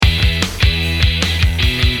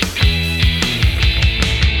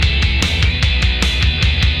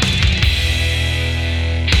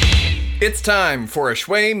It's time for a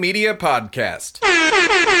Shway Media podcast.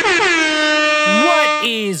 What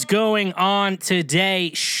is going on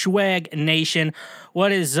today, Schweg Nation?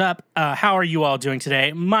 What is up? How are you all doing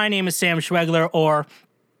today? My name is Sam Schwegler, or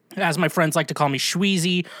as my friends like to call me,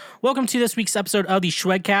 Schweezy. Welcome to this week's episode of the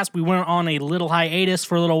Schwegcast. We went on a little hiatus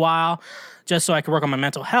for a little while, just so I could work on my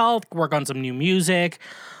mental health, work on some new music,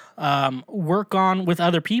 work on with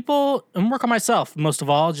other people, and work on myself, most of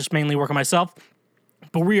all, just mainly work on myself.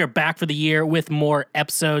 But we are back for the year with more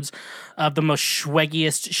episodes of the most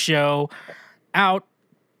Schweggiest show out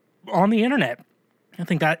on the internet. I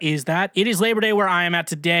think that is that. It is Labor Day where I am at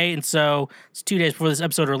today, and so it's 2 days before this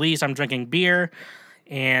episode release. I'm drinking beer,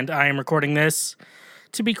 and I am recording this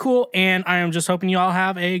to be cool, and I am just hoping you all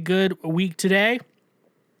have a good week today.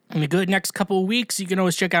 In a good next couple of weeks, you can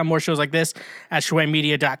always check out more shows like this at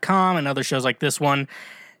shwaymedia.com and other shows like this one.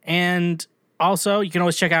 And also, you can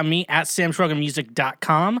always check out me at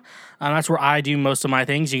samschwegelmusic.com. That's where I do most of my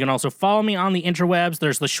things. You can also follow me on the interwebs.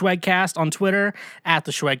 There's the Schwegcast on Twitter, at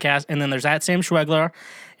the Schwegcast, and then there's at Sam Schwegler.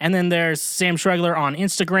 And then there's Sam Schwegler on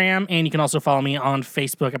Instagram, and you can also follow me on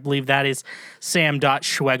Facebook. I believe that is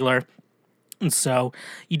sam.schwegler. And so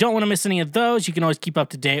you don't want to miss any of those. You can always keep up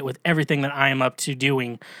to date with everything that I am up to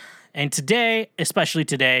doing. And today, especially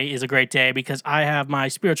today, is a great day because I have my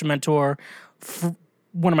spiritual mentor,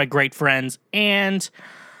 one of my great friends, and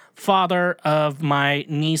father of my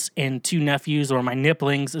niece and two nephews, or my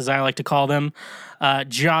nipplings, as I like to call them,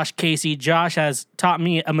 Josh Casey. Josh has taught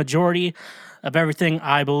me a majority of everything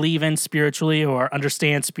I believe in spiritually or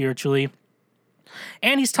understand spiritually.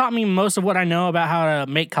 And he's taught me most of what I know about how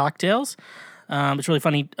to make cocktails. It's really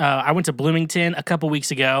funny. I went to Bloomington a couple weeks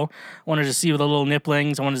ago. I wanted to see the little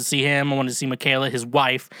nipplings. I wanted to see him. I wanted to see Michaela, his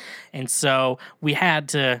wife. And so we had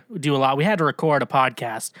to do a lot. We had to record a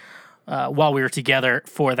podcast while we were together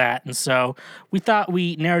for that. And so we thought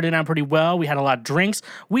we narrowed it down pretty well. We had a lot of drinks.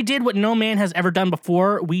 We did what no man has ever done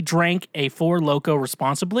before. We drank a Four Loko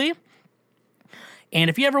responsibly. And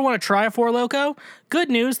if you ever want to try a Four Loko, good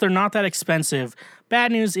news, they're not that expensive.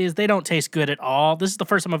 Bad news is they don't taste good at all. This is the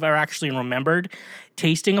first time I've ever actually remembered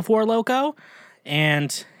tasting a Four Loko,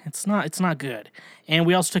 and it's not good. And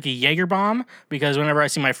we also took a Jaeger bomb, because whenever I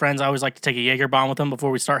see my friends, I always like to take a Jaeger bomb with them before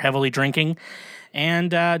we start heavily drinking.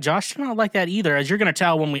 And Josh did not like that either, as you're going to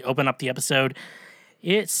tell when we open up the episode.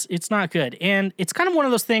 It's not good. And it's kind of one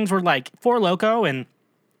of those things where, like, Four Loko and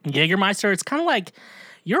Jägermeister, it's kind of like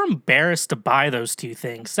you're embarrassed to buy those two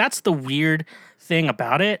things. That's the weird thing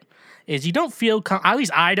about it, is you don't feel, at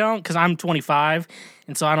least I don't, because I'm 25,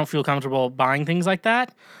 and so I don't feel comfortable buying things like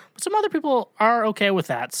that. But some other people are okay with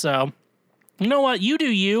that. So, you know what? You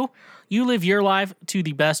do you. You live your life to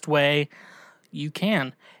the best way you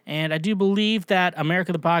can. And I do believe that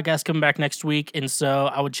America the Podcast is coming back next week, and so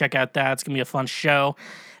I would check out that. It's going to be a fun show.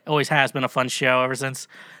 It always has been a fun show ever since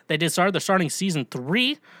they did start. They're starting season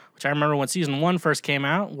 3, which I remember when season 1 first came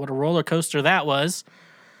out. What a roller coaster that was.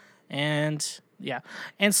 And yeah.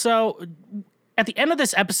 And so at the end of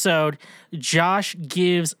this episode, Josh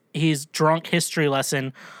gives his drunk history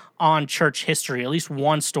lesson on church history, at least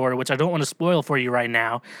one story, which I don't want to spoil for you right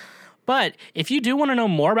now. But if you do want to know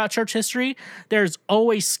more about church history, there's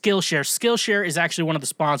always Skillshare. Skillshare is actually one of the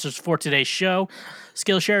sponsors for today's show.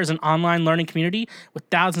 Skillshare is an online learning community with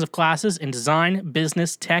thousands of classes in design,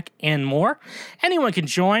 business, tech, and more. Anyone can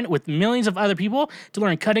join with millions of other people to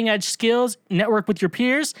learn cutting-edge skills, network with your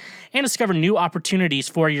peers, and discover new opportunities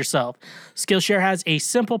for yourself. Skillshare has a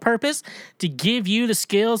simple purpose: to give you the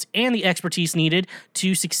skills and the expertise needed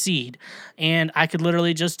to succeed. And I could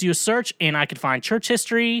literally just do a search, and I could find church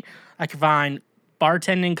history, I could find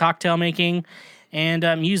bartending, cocktail making, and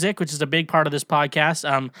music, which is a big part of this podcast.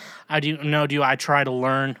 I try to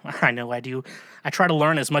learn. I know I do. I try to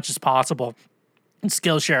learn as much as possible. And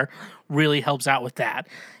Skillshare really helps out with that.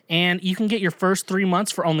 And you can get your first 3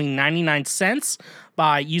 months for only 99 cents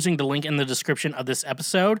by using the link in the description of this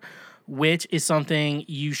episode, which is something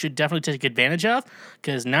you should definitely take advantage of,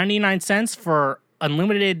 because 99 cents for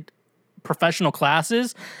unlimited professional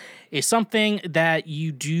classes is something that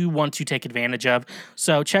you do want to take advantage of.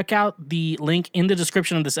 So check out the link in the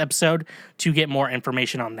description of this episode to get more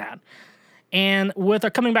information on that. And with our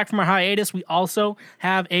coming back from our hiatus, we also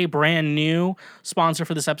have a brand new sponsor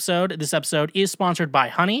for this episode. This episode is sponsored by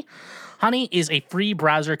Honey. Honey is a free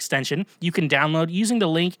browser extension you can download using the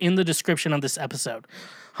link in the description of this episode.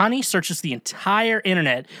 Honey searches the entire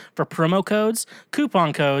internet for promo codes,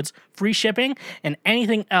 coupon codes, free shipping, and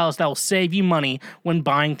anything else that will save you money when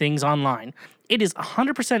buying things online. It is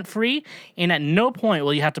 100% free, and at no point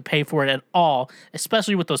will you have to pay for it at all,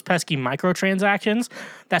 especially with those pesky microtransactions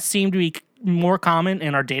that seem to be more common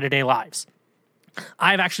in our day-to-day lives.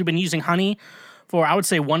 I've actually been using honey for, I would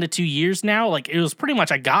say, 1 to 2 years now. Like, it was pretty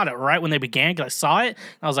much, I got it right when they began because I saw it.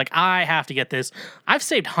 I was like, I have to get this. I've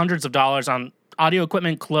saved hundreds of dollars on audio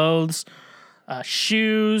equipment, clothes,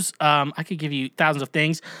 shoes. I could give you thousands of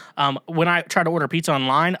things. When I try to order pizza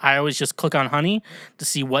online, I always just click on Honey to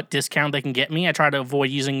see what discount they can get me. I try to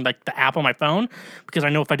avoid using like the app on my phone because I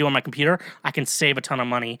know if I do on my computer, I can save a ton of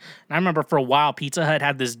money. And I remember for a while, Pizza Hut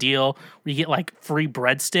had this deal where you get like free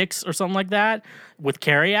breadsticks or something like that with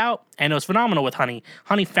carryout, and it was phenomenal with Honey.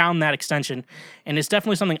 Honey found that extension, and it's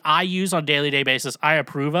definitely something I use on a daily basis. I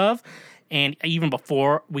approve of. And even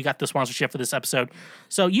before we got the sponsorship for this episode.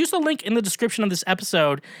 So use the link in the description of this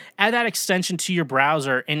episode, add that extension to your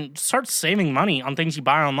browser, and start saving money on things you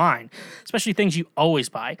buy online, especially things you always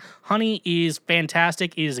buy. Honey is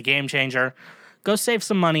fantastic. It is a game changer. Go save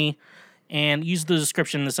some money and use the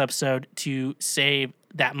description in this episode to save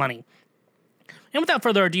that money. And without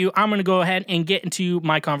further ado, I'm going to go ahead and get into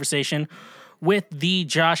my conversation with the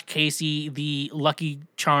Josh Casey, the Lucky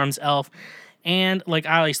Charms elf. And like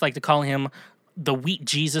I always like to call him, the Wheat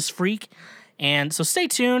Jesus Freak. And so stay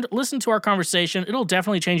tuned, listen to our conversation. It'll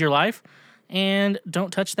definitely change your life. And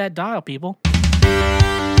don't touch that dial, people.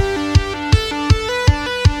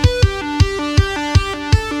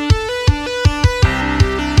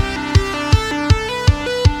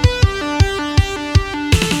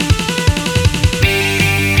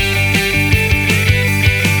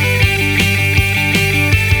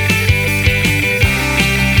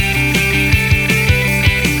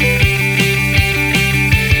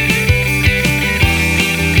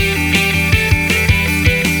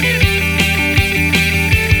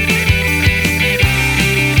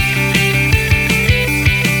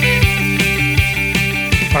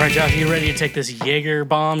 All right, Josh, are you ready to take this Jaeger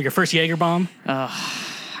bomb, your first Jaeger bomb?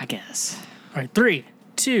 I guess. All right, 3,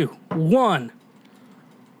 2, 1.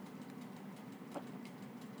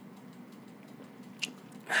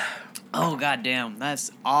 Oh, goddamn.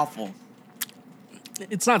 That's awful.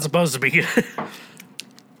 It's not supposed to be good.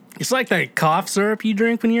 It's like that cough syrup you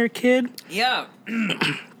drink when you're a kid. Yeah.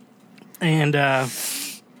 And, well,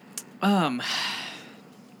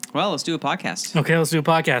 let's do a podcast. okay, let's do a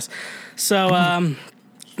podcast. So,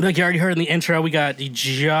 like you already heard in the intro, we got the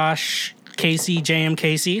Josh Casey, JM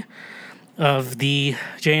Casey, of the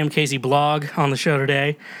JM Casey blog on the show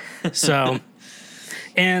today. So,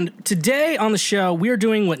 and today on the show, we're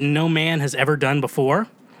doing what no man has ever done before,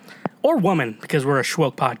 or woman, because we're a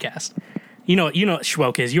Schwoke podcast. You know what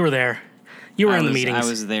Schwoke is. You were there. You were in the meetings. I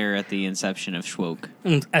was there at the inception of Schwoke.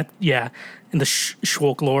 In the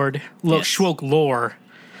Schwoke Lord, Yes. Schwoke lore.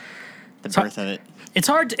 The birth of it. It's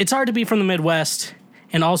hard to be from the Midwest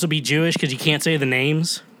and also be Jewish because you can't say the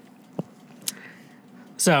names.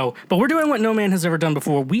 So, but we're doing what no man has ever done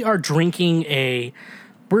before. We're drinking a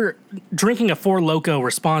Four Loko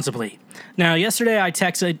responsibly. Now, yesterday I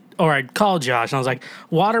called Josh and I was like,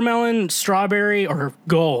 watermelon, strawberry, or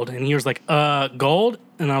gold? And he was like, gold?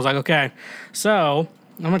 And I was like, okay. So,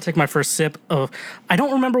 I'm going to take my first sip of, I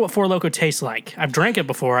don't remember what Four Loko tastes like. I've drank it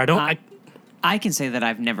before. I can say that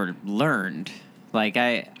I've never learned. Like,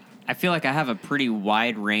 I feel like I have a pretty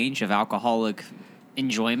wide range of alcoholic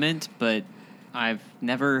enjoyment, but I've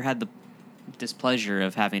never had the displeasure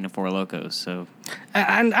of having a Four Lokos. So,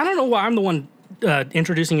 and I don't know why I'm the one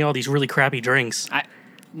introducing you all these really crappy drinks.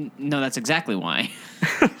 No, that's exactly why.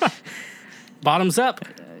 Bottoms up.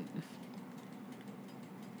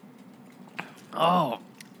 Oh,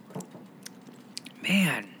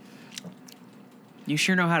 man, you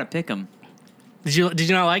sure know how to pick them. Did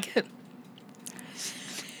you not like it?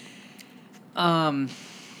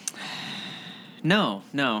 No,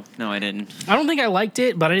 I didn't. I don't think I liked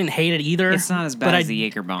it, but I didn't hate it either. It's not as bad as the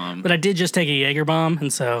Jaeger bomb. But I did just take a Jaeger bomb,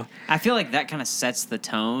 and so I feel like that kind of sets the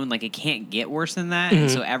tone. Like, it can't get worse than that, and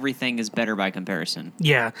so everything is better by comparison.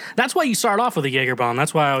 yeah, that's why you start off with a Jaeger bomb.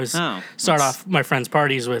 That's why I always start off my friends'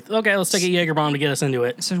 parties with, okay, let's take a Jaeger bomb to get us into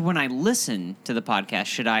it. So when I listen to the podcast,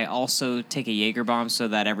 should I also take a Jaeger bomb so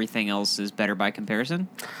that everything else is better by comparison?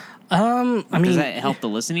 Does that help the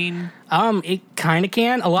listening? It kind of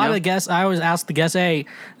can. A lot of the guests, I always ask the guests, hey,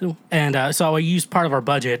 and so I use part of our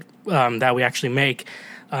budget that we actually make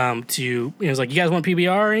to, it was like, you guys want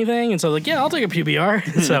PBR or anything? And so I was like, yeah, I'll take a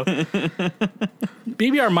PBR. So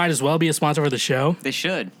PBR might as well be a sponsor for the show. They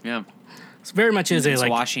should, yeah. It very much is It's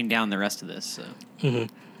washing down the rest of this. So.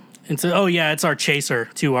 And so, it's our chaser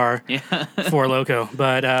to our Four Loko.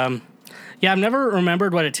 But I've never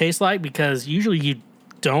remembered what it tastes like because usually you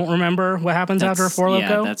don't remember what happens after a Four Loko.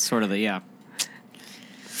 Yeah, that's sort of as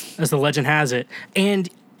the legend has it. And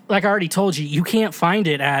like I already told you, you can't find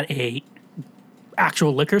it at a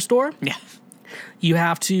actual liquor store. Yeah. you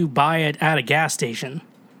have to buy it at a gas station.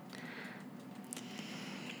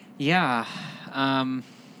 Yeah.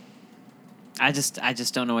 I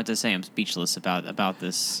just don't know what to say. I'm speechless about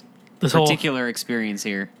this Whole particular experience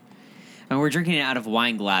here. And we're drinking it out of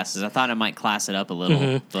wine glasses. I thought I might class it up a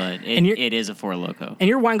little, but it is a Four Loko. and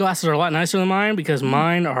your wine glasses are a lot nicer than mine because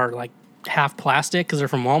mine are like half plastic because they're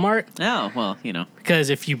from Walmart. Oh, well, Because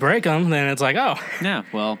if you break them, then it's like, oh, Yeah,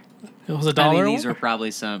 well, it was $1. I mean, these were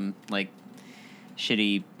probably some, like,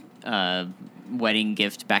 shitty wedding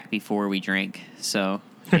gift back before we drank. So,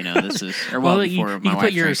 this is... Or well, you before my can wife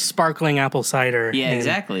put your drank. sparkling apple cider. Yeah, in.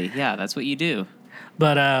 exactly. Yeah, that's what you do.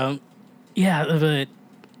 But, but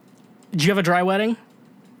did you have a dry wedding?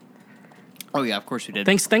 Oh, yeah, of course we did.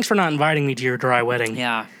 Thanks for not inviting me to your dry wedding.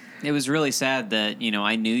 Yeah, it was really sad that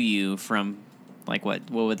I knew you from like what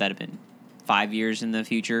would that have been, 5 years in the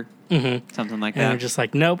future, something like And that. you're just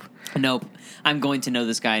like, nope. Nope, I'm going to know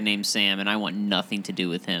this guy named Sam, and I want nothing to do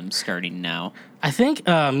with him starting now. I think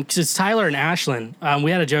because it's Tyler and Ashlyn.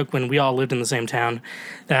 We had a joke when we all lived in the same town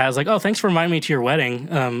that I was like, oh, thanks for inviting me to your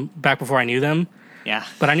wedding back before I knew them. Yeah.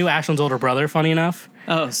 But I knew Ashlyn's older brother, funny enough.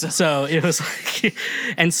 Oh, So it was like,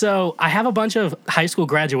 and so I have a bunch of high school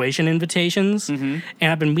graduation invitations, and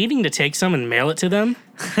I've been meaning to take some and mail it to them.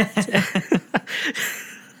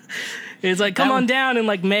 It's like, come on down in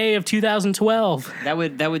like May of 2012. that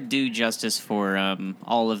would do justice for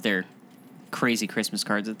all of their crazy Christmas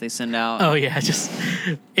cards that they send out. Oh yeah, just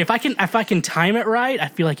if I can time it right, I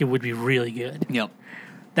feel like it would be really good. Yep.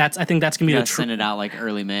 I think that's gonna be You the gotta send it out like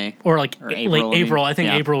early May. or like or late April, I mean. April. I think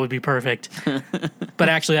Yeah. April would be perfect. But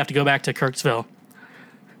I actually have to go back to Kirksville.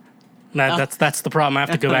 That's the problem. I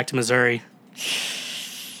have to go back to Missouri.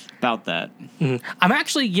 About that. I'm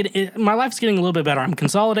actually my life's getting a little bit better. I'm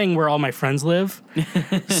consolidating where all my friends live.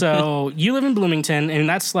 So you live in Bloomington, and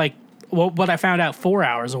that's like what I found out 4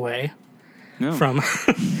 hours away No. from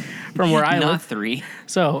where I Not live. 3.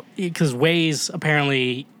 So because Waze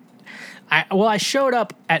apparently, I showed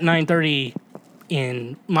up at 9:30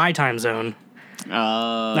 in my time zone.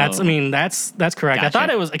 Oh. That's correct. I Gotcha. thought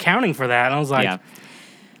it was accounting for that. And I was like, Yeah.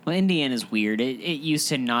 Well, Indiana's weird. It used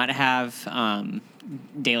to not have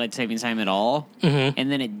daylight savings time at all, and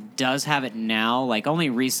then it does have it now. Like only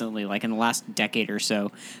recently, like in the last decade or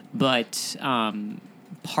so, but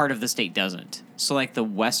part of the state doesn't. So, like the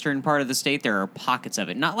western part of the state, there are pockets of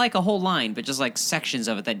it, not like a whole line, but just like sections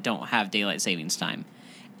of it that don't have daylight savings time.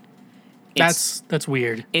 that's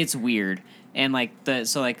weird. It's weird. And like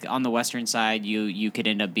like on the western side, you could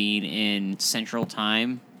end up being in central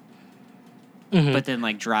time, but then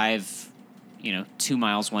like drive 2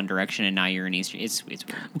 miles one direction, and now you're in eastern. It's weird.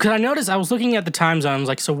 Because I noticed I was looking at the time zone. I was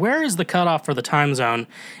like, so where is the cutoff for the time zone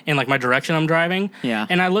in like my direction I'm driving? Yeah.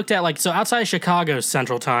 And I looked at like, so outside of Chicago's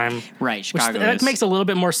Central Time. Right, Which Chicago that is- makes a little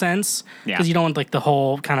bit more sense Yeah. because you don't want like the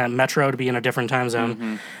whole kind of metro to be in a different time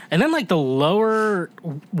zone. And then like the lower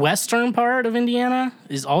western part of Indiana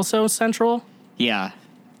is also central. Yeah.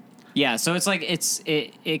 So it's like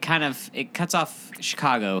it kind of cuts off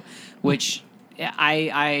Chicago, which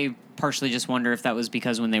I partially just wonder if that was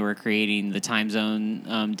because when they were creating the time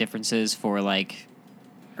zone differences for like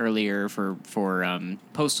earlier for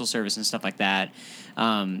postal service and stuff like that,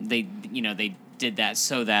 they did that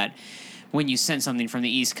so that when you sent something from the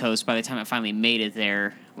East Coast, by the time it finally made it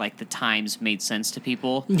there, like the times made sense to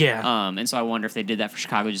people. Yeah. And so I wonder if they did that for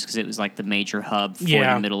Chicago just because it was like the major hub for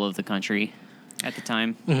Yeah. the middle of the country at the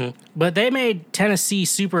time. But they made Tennessee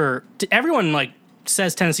super. Everyone like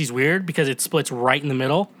says Tennessee's weird because it splits right in the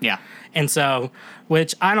middle. Yeah. And so,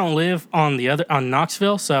 which I don't live on on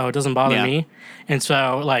Knoxville, so it doesn't bother Yeah. me. And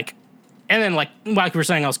so, like we were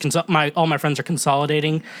saying, I was all my friends are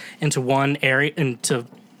consolidating into one area, into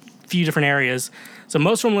a few different areas. So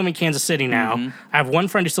most of them live in Kansas City now. I have one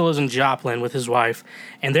friend who still lives in Joplin with his wife,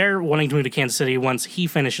 and they're wanting to move to Kansas City once he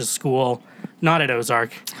finishes school, not at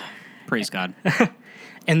Ozark. Praise God.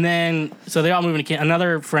 And then, so they all moved to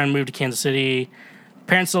another friend moved to Kansas City.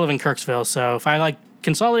 Parents still live in Kirksville. So if I like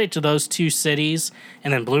consolidate to those two cities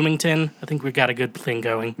and then Bloomington, I think we've got a good thing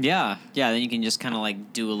going. Yeah. Then you can just kind of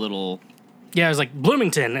like do a little. Yeah, it was like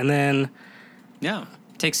Bloomington, and then Yeah.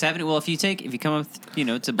 Take 70. Well, if you come up,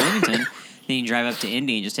 to Bloomington, then you drive up to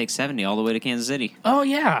Indy and just take 70 all the way to Kansas City. oh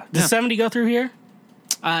yeah, does 70 go through here?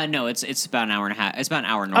 No, it's about an hour and a half. It's about an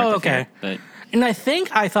hour north. Oh, of okay. here, but And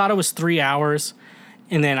I thought it was 3 hours,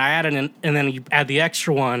 and then I added and then you add the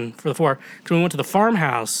extra one for the 4. Because when we went to the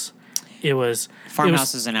farmhouse,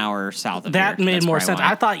 Farmhouse is an hour south of that here. made That's more probably sense.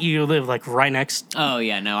 why. I thought you lived like right next. Oh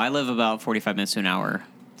yeah, no, I live about 45 minutes to an hour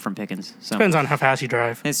from Pickens. So Depends on how fast you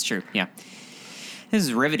drive. it's true. Yeah. This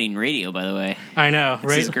is riveting radio, by the way. I know,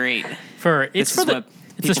 This is great. It's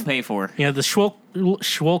people pay for. Yeah, the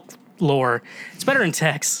Schwolk lore. It's better in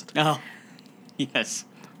text. Oh, yes.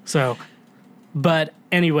 So, but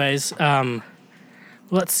anyways,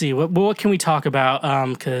 let's see. What can we talk about?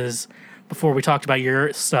 Because before we talked about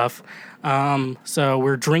your stuff, so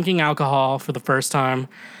we're drinking alcohol for the first time.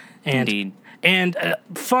 And, Indeed. And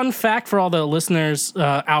fun fact for all the listeners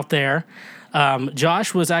out there,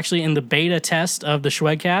 Josh was actually in the beta test of the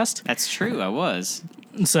Schwegcast. That's true. I was.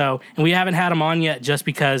 So, and we haven't had him on yet just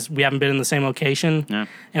because we haven't been in the same location. Yeah.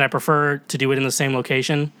 And I prefer to do it in the same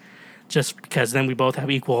location just because then we both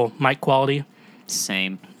have equal mic quality.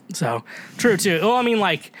 Same. So, true too. Well, I mean,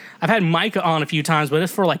 like, I've had Micah on a few times, but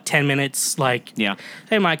it's for like 10 minutes. Like, Yeah.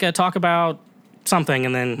 hey, Micah, talk about something.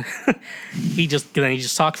 And then he just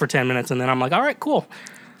talks for 10 minutes. And then I'm like, all right, cool.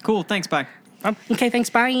 Cool. Thanks. Bye. Okay, thanks,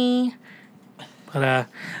 bye.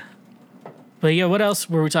 But yeah, what else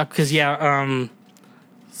were we talking? Because, yeah,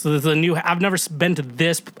 so there's a new, I've never been to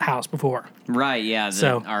this house before. Right. Yeah.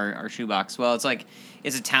 So- our shoebox. Well,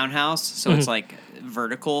 it's a townhouse, so it's like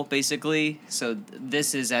vertical basically. So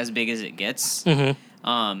this is as big as it gets. And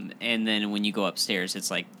then when you go upstairs,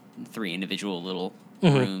 it's like 3 individual little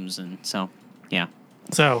rooms, and so yeah.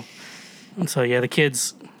 So yeah, the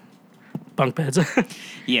kids bunk beds.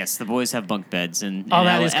 Yes, the boys have bunk beds, and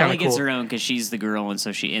that is kinda Ellie gets cool. her own because she's the girl, and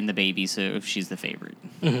so and the baby, so she's the favorite.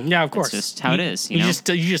 Yeah, of course. That's just how it is. You know? You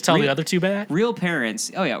just tell the Real- other two that. Real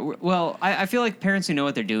parents. Oh yeah. Well, I feel like parents who know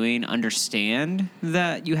what they're doing understand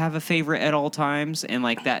that you have a favorite at all times, and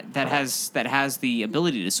like that has the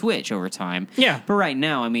ability to switch over time. Yeah. But right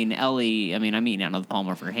now, I mean, Ellie. I mean, I'm eating out of the palm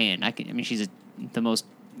of her hand. She's the most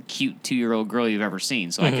cute 2-year-old girl you've ever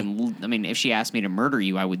seen. So I mean, if she asked me to murder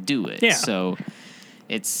you, I would do it. Yeah. So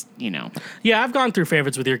it's Yeah, I've gone through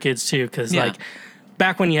favorites with your kids too, because Yeah. like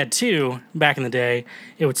back when you had 2 back in the day,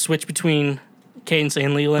 it would switch between Cadence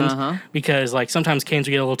and Leland because like sometimes Cadence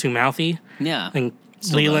would get a little too mouthy. yeah. And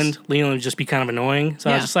Still Leland does. would just be kind of annoying. So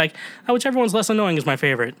I was Yeah. just like, whichever one's less annoying is my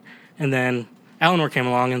favorite. And then Eleanor came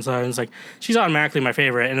along, and so I was like, she's automatically my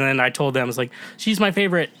favorite. And then I told them, I was like, she's my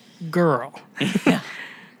favorite girl Yeah.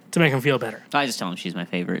 to make them feel better. I just tell them she's my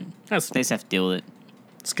favorite. That's They just have to deal with it.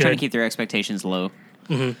 it's Try to good. keep their expectations low.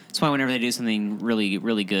 That's why whenever they do something really,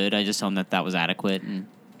 really good, I just tell them that was adequate. And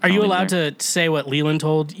Are you I'll leave allowed it there. to say what Leland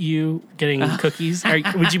told you getting cookies?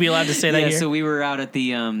 Would you be allowed to say that Yeah, here? so we were out at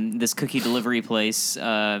the this cookie delivery place,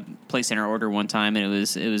 placing our order one time, and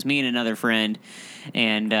it was me and another friend,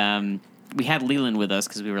 and we had Leland with us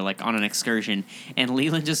because we were like on an excursion, and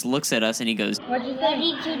Leland just looks at us and he goes, What you say?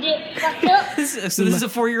 He two did fucked up. so this is a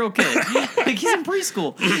 4-year-old kid, like he's in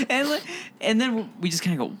preschool, and then we just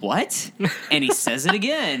kind of go, what? And he says it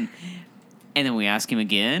again, and then we ask him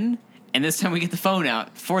again, and this time we get the phone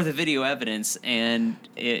out for the video evidence, and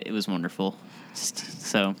it was wonderful.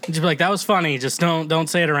 So Just be like, that was funny. Just don't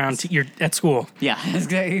say it around you're at school. yeah,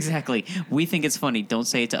 exactly. We think it's funny. Don't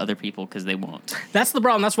say it to other people because they won't. That's the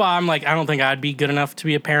problem. That's why I'm like, I don't think I'd be good enough to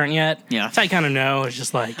be a parent yet. Yeah. That's how I kind of know. It's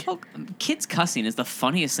just like, Oh, kids cussing is the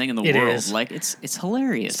funniest thing in the It world. is. Like it's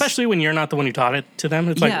hilarious. especially when you're not the one who taught it to them.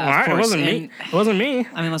 It's like, Yeah, all of right, it course. wasn't me. And- It wasn't me.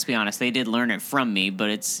 I mean, let's be honest. They did learn it from me, but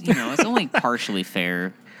it's it's only partially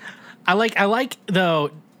fair. I like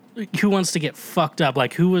though. Who wants to get fucked up?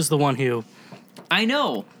 Like, who was the one who? I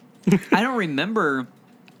know. I don't remember.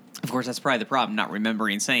 Of course, that's probably the problem, not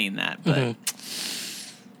remembering saying that. But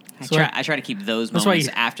So I try to keep those That's why moments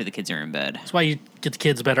you- after the kids are in bed. That's why you get the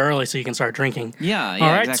kids to bed early so you can start drinking. Yeah, All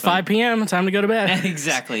right, exactly. it's 5 p.m. Time to go to bed.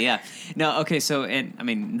 Exactly. Yeah. No. Okay. So, and I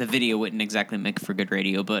mean, the video wouldn't exactly make for good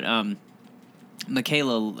radio, but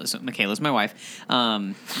Michaela's my wife.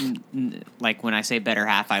 Like when I say better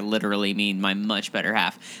half, I literally mean my much better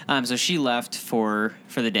half. So she left for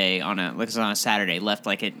the day on a Saturday. Left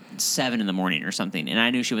like at 7 in the morning or something, and I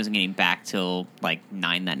knew she wasn't getting back till like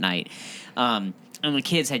 9 that night. And the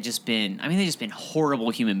kids had just been, they just been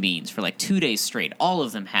horrible human beings for like 2 days straight. All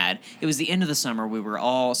of them had. It was the end of the summer. We were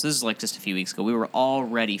all, so this is like just a few weeks ago, we were all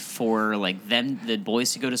ready for like the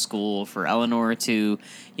boys to go to school, for Eleanor to,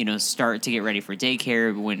 start to get ready for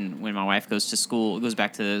daycare when my wife goes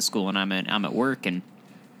back to school and I'm at work. And,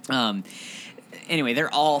 anyway,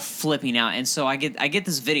 they're all flipping out, and so I get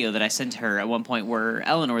this video that I sent to her at one point where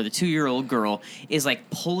Eleanor, the 2-year-old girl, is like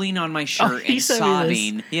pulling on my shirt he and sent me this.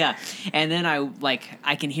 sobbing. Yeah, and then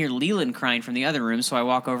I can hear Leland crying from the other room, so I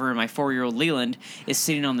walk over and my 4-year-old Leland is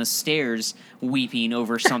sitting on the stairs weeping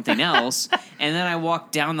over something else, and then I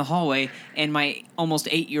walk down the hallway and my almost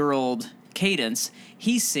 8-year-old Cadence,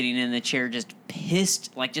 he's sitting in the chair just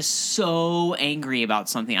pissed, like just so angry about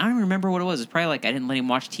something. I don't remember what it was. It's probably like I didn't let him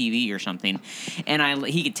watch TV or something. And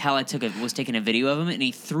he could tell I was taking a video of him, and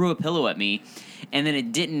he threw a pillow at me. And then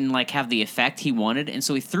it didn't like have the effect he wanted, and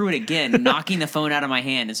so he threw it again, knocking the phone out of my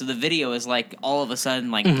hand. And so the video is like all of a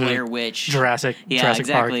sudden like Blair Witch, Jurassic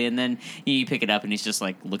exactly. Park. And then you pick it up, and he's just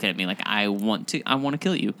like looking at me like I want to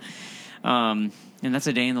kill you. And that's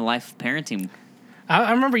a day in the life of parenting.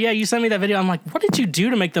 I remember, you sent me that video. I'm like, what did you do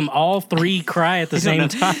to make them all three cry at the same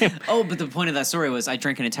time? Oh, but the point of that story was I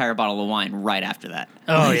drank an entire bottle of wine right after that.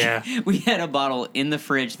 Oh, yeah. We had a bottle in the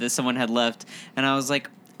fridge that someone had left, and I was like,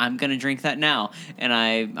 I'm going to drink that now. And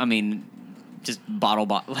I mean, just bottle,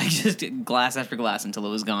 like just glass after glass until it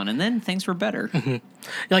was gone. And then things were better. Mm-hmm.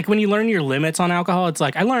 Like when you learn your limits on alcohol, it's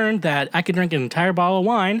like, I learned that I could drink an entire bottle of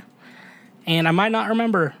wine, and I might not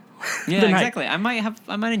remember. Yeah, exactly. I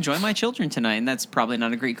might enjoy my children tonight, and that's probably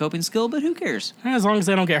not a great coping skill, but who cares? As long as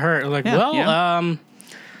they don't get hurt. Like, Yeah,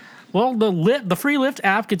 well, the free Lyft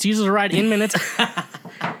app gets used as a ride in minutes.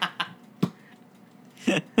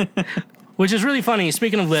 Which is really funny.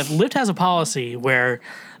 Speaking of Lyft has a policy where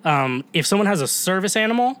if someone has a service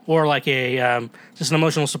animal or like a just an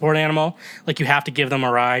emotional support animal, like you have to give them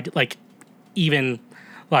a ride, like even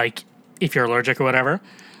like if you're allergic or whatever.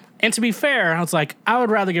 And to be fair, I was like, I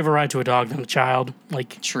would rather give a ride to a dog than a child.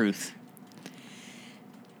 Like, truth.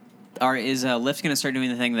 Is Lyft going to start doing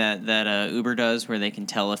the thing that Uber does, where they can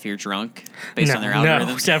tell if you're drunk based on their algorithms?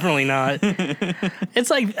 No, definitely not.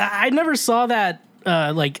 It's like I never saw that.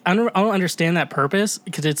 Like I don't understand that purpose,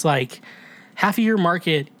 because it's like half of your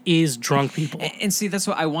market is drunk people. And see, that's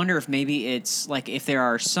what I wonder if maybe it's like if there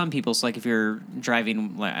are some people, so like if you're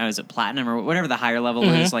driving, is it platinum or whatever the higher level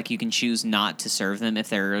is, like you can choose not to serve them if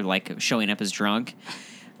they're like showing up as drunk,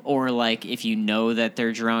 or like if you know that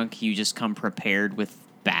they're drunk, you just come prepared with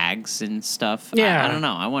bags and stuff. Yeah, I don't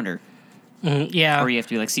know. I wonder. Yeah. Or you have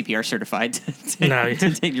to be like CPR certified to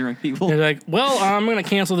take drunk people. You're like, well, I'm going to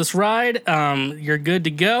cancel this ride. You're good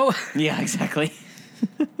to go. Yeah, exactly.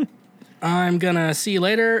 I'm going to see you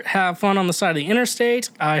later. Have fun on the side of the interstate.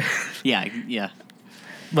 Yeah.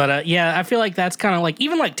 But I feel like that's kind of like,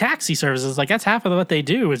 even like taxi services, like that's half of what they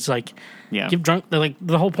do. It's like, give drunk, like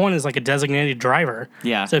the whole point is like a designated driver.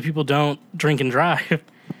 Yeah. So people don't drink and drive.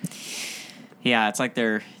 Yeah, it's like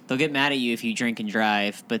they'll get mad at you if you drink and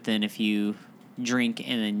drive, but then if you drink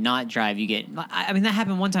and then not drive, you get. I mean, that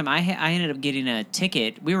happened one time. I ended up getting a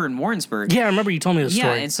ticket. We were in Warrensburg. Yeah, I remember you told me the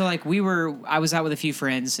story. Yeah, and so like I was out with a few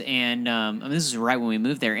friends, and this is right when we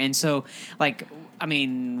moved there, and so like I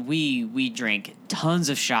mean, we drank tons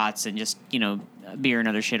of shots and just beer and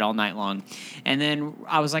other shit all night long, and then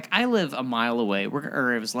I was like, I live a mile away,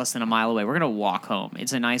 or it was less than a mile away. We're gonna walk home.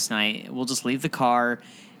 It's a nice night. We'll just leave the car.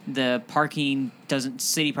 The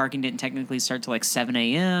city parking didn't technically start till like 7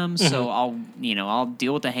 a.m. So I'll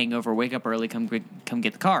deal with the hangover, wake up early, come get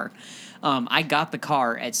the car. I got the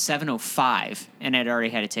car at 7:05 and I'd already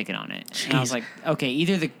had a ticket on it. Jeez. And I was like, okay,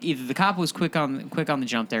 either the cop was quick on the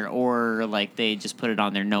jump there, or like they just put it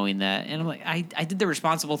on there knowing that. And I'm like, I did the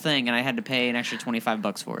responsible thing, and I had to pay an extra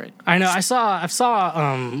 $25 for it. I know. I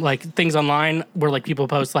saw like things online where like people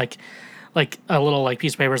post like a little like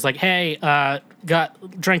piece of paper is like, hey,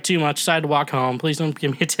 drank too much, decided to walk home. Please don't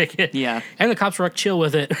give me a ticket. Yeah. And the cops were like, chill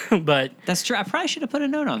with it. But that's true. I probably should have put a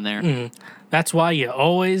note on there. That's why you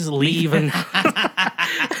always leave. And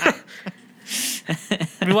have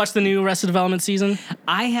you watched the new Arrested Development season?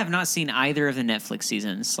 I have not seen either of the Netflix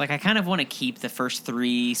seasons. Like, I kind of want to keep the first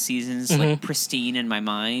 3 seasons like pristine in my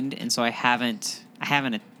mind, and so I haven't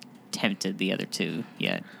attempted the other 2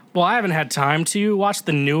 yet. Well, I haven't had time to watch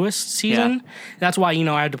the newest season. Yeah. That's why,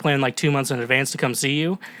 I had to plan like 2 months in advance to come see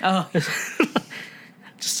you. Oh.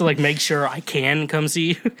 Just to like make sure I can come see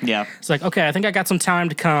you. Yeah. It's like, okay, I think I got some time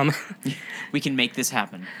to come. We can make this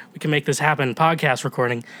happen. Podcast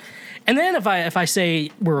recording. And then if I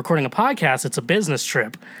say we're recording a podcast, it's a business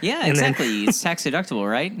trip. Yeah, exactly. It's tax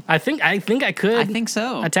deductible, right? I think I could. I think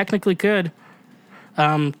so. I technically could.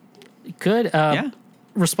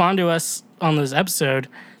 Respond to us on this episode.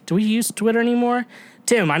 Do we use Twitter anymore?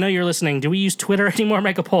 Tim, I know you're listening. Do we use Twitter anymore?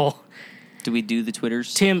 Make a poll. Do we do the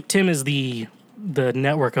Twitters? Tim is the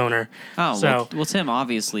network owner. Oh, so, well, Tim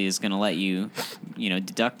obviously is going to let you,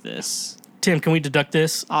 deduct this. Tim, can we deduct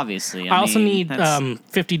this? Obviously. I also need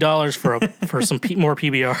 $50 for some more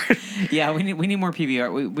PBR. Yeah, we need more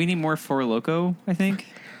PBR. We need more Four Loko, I think.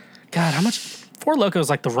 God, how much? Four Loko is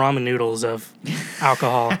like the ramen noodles of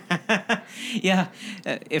alcohol. Yeah,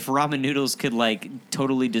 if ramen noodles could like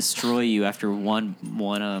totally destroy you after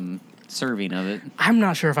one serving of it. I'm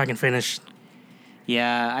not sure if I can finish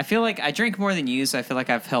Yeah, I feel like I drink more than you, so I feel like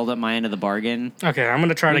I've held up my end of the bargain. Okay, I'm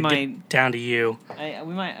gonna try We to might- get down to you.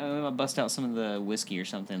 We might bust out some of the whiskey or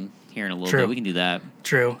something here in a little True. bit. We can do that.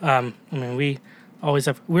 True. I mean,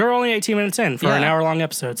 we're only 18 minutes in for an Yeah. hour-long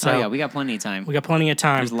episode, so Oh yeah, we got plenty of time. we got plenty of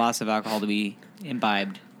time. There's lots of alcohol to be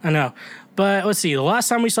imbibed. I know. But let's see. The last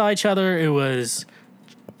time we saw each other, it was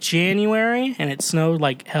January, and it snowed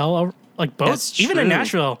like hell. Like both, That's even in true.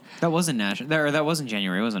 Nashville. That wasn't Nashville. That wasn't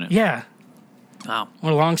January, wasn't it? Yeah. Wow.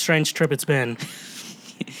 What a long, strange trip it's been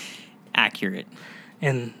Accurate.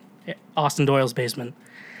 in Austin Doyle's basement.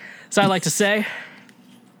 So I like to say.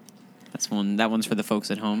 That one's for the folks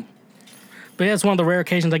at home. But yeah, it's one of the rare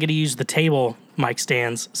occasions I get to use the table mic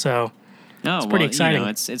stands. So No, it's pretty exciting.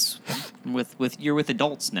 it's with you're with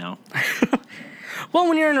adults now. well,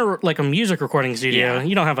 when you're in a music recording studio, Yeah.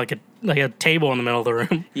 you don't have like a table in the middle of the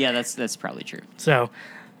room. Yeah, that's probably true. So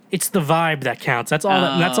it's the vibe that counts. That's all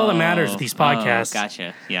that matters with these podcasts. Oh,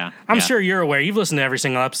 gotcha. Yeah. I'm yeah. sure you're aware. You've listened to every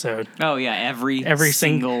single episode. Oh yeah, every Every one.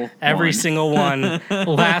 single one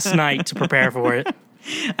last night to prepare for it.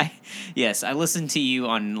 Yes, I listened to you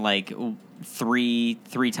on like three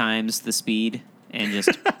times the speed and just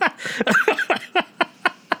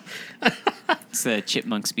it's the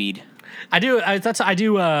chipmunk speed. I did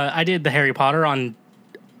the Harry Potter on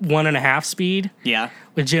 1.5 speed Yeah.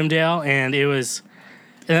 with Jim Dale, and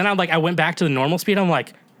then I went back to the normal speed. I'm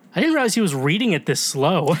like, I didn't realize he was reading it this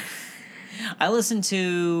slow. I listen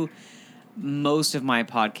to most of my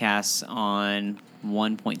podcasts on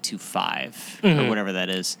 1.25 or whatever that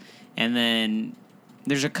is. And then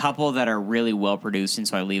there's a couple that are really well produced, and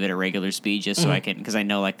so I leave it at regular speed just so I can, because I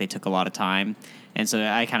know like they took a lot of time. And so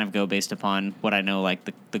I kind of go based upon what I know, like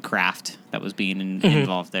the craft that was being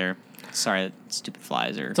involved there. Sorry, that stupid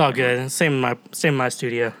flies are. It's all good. Same in my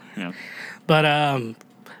studio. You know. But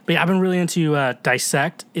yeah, I've been really into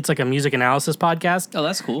Dissect. It's like a music analysis podcast. Oh,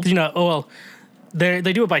 that's cool. 'Cause, they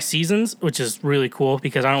do it by seasons, which is really cool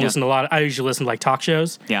because I don't listen to a lot. I usually listen to like talk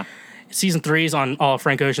shows. Yeah. Season 3 is on all of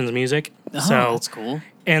Frank Ocean's music. Oh, So that's cool.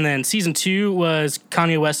 and then season 2 was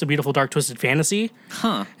Kanye West's A Beautiful Dark Twisted Fantasy.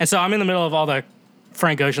 Huh. And so I'm in the middle of all the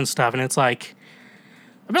Frank Ocean stuff, and it's like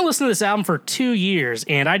I've been listening to this album for 2 years,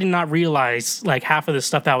 and I did not realize like half of the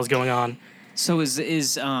stuff that was going on. So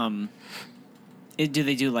do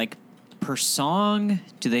they do like per song?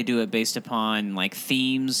 Do they do it based upon like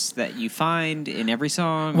themes that you find in every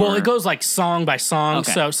song? Well, or- it goes like song by song.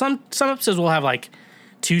 Okay. So some episodes will have like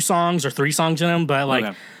 2 songs or 3 songs in them, but like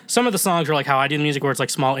Okay. some of the songs are like how I do the music, where it's like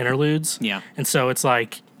small interludes. Yeah. And so it's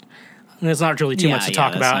like there's not really too Yeah, much to yeah,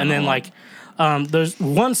 talk that's about. not And a then whole like there's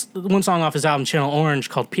one song off his album Channel Orange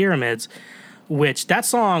called Pyramids, which that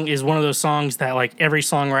song is one of those songs that like every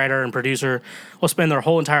songwriter and producer will spend their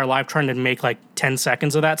whole entire life trying to make like 10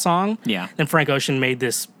 seconds of that song. Yeah. Then Frank Ocean made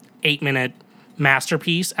this 8-minute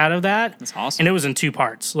masterpiece out of that. That's awesome. And it was in 2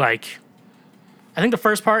 parts. Like, I think the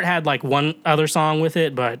first part had like one other song with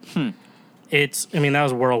it, but that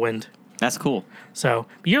was a whirlwind. That's cool. So,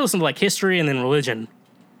 but you're listening to like history and then religion.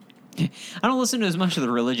 I don't listen to as much of the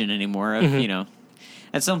religion anymore.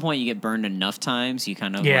 At some point you get burned enough times, you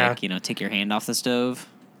kind of Yeah. like, take your hand off the stove.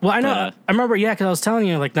 Well, I know. But, I remember, because I was telling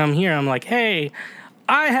you, like, I'm here. I'm like, hey,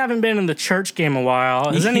 I haven't been in the church game a while.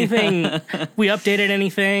 Is anything, we updated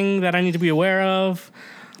anything that I need to be aware of?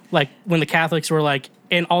 Like, when the Catholics were like,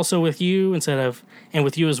 and also with you instead of, and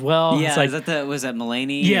with you as well. Yeah, It's like, was that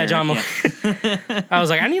Mulaney? yeah, or- John Mulaney. I was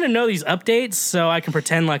like, I need to know these updates so I can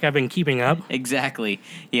pretend like I've been keeping up. Exactly.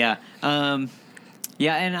 Yeah.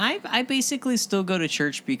 Yeah, and I basically still go to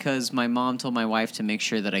church because my mom told my wife to make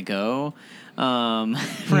sure that I go. Right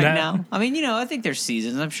now, I mean, I think there's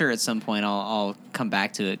seasons. I'm sure at some point I'll come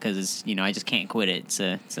back to it because it's I just can't quit it.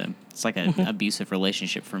 It's like an abusive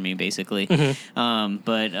relationship for me basically.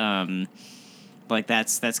 Like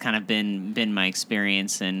that's kind of been my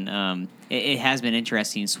experience, and it has been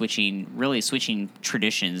interesting switching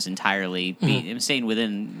traditions entirely. I'm staying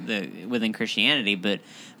within Christianity, but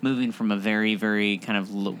moving from a very, very kind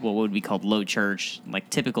of what would be called low church, like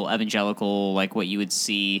typical evangelical, like what you would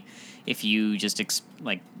see if you just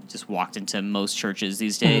walked into most churches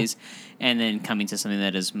these days, and then coming to something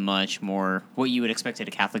that is much more what you would expect at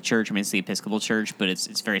a Catholic church. I mean, it's the Episcopal Church, but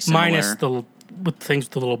it's very similar. Minus with things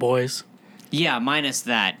with the little boys. Yeah, minus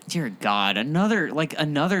that. Dear God,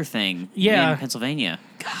 another thing. Yeah. In Pennsylvania.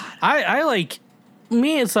 God. I like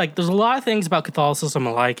me. It's like there's a lot of things about Catholicism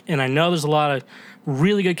I like, and I know there's a lot of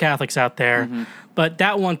really good Catholics out there. But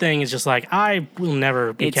that one thing is just like I will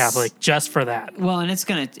never be Catholic just for that. Well, and it's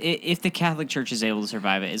gonna if the Catholic Church is able to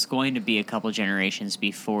survive it, it's going to be a couple generations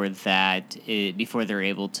before they're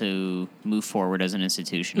able to move forward as an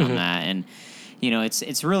institution on that. And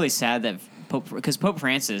it's really sad that Pope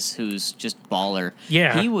Francis, who's just baller.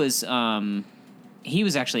 Yeah. He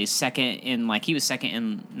was actually second in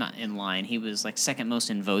not in line. He was like second most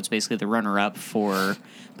in votes, basically the runner up for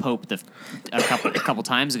Pope a couple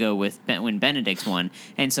times ago when Benedict won.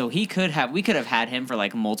 And so we could have had him for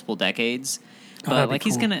like multiple decades. But like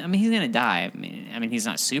cool. he's gonna die. I mean he's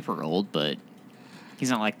not super old, but he's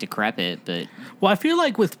not like decrepit, but Well, I feel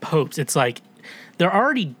like with popes, it's like they're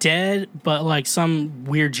already dead, but like some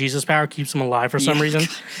weird Jesus power keeps them alive for some Yeah. reason.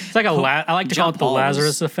 It's like I like to John call it the Paul was-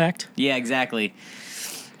 Lazarus effect. yeah, exactly.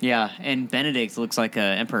 Yeah, and Benedict looks like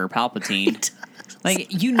Emperor Palpatine.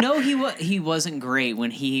 Like he wasn't great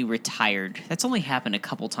when he retired. That's only happened a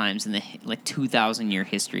couple times in the like 2,000-year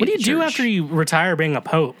history. What do of you the do church. after you retire being a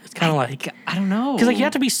pope? It's kind of like I don't know. because like you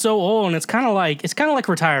have to be so old, and it's kind of like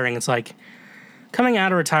retiring. It's like coming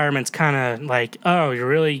out of retirement's kind of like, oh, you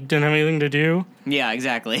really didn't have anything to do. Yeah,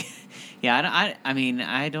 exactly. Yeah, I mean,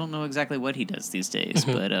 I don't know exactly what he does these days,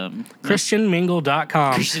 but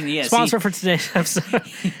ChristianMingle.com. Christian, yes, Sponsor for today's episode.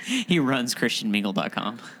 he runs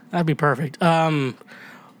ChristianMingle.com. That'd be perfect.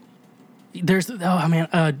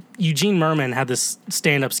 Eugene Merman had this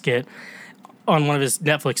stand-up skit on one of his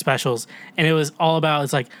Netflix specials, and it was all about,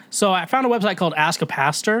 it's like, so I found a website called Ask a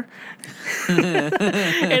Pastor,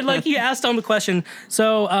 and like he asked him the question,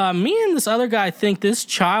 so me and this other guy think this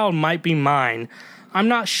child might be mine. I'm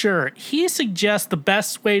not sure. He suggests the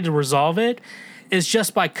best way to resolve it is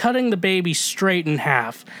just by cutting the baby straight in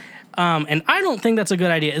half. And I don't think that's a good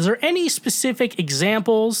idea. Is there any specific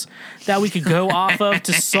examples that we could go off of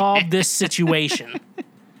to solve this situation?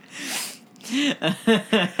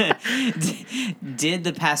 Did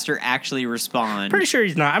the pastor actually respond? Pretty sure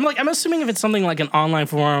he's not. I'm assuming if it's something like an online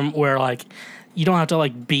forum where like you don't have to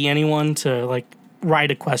like be anyone to like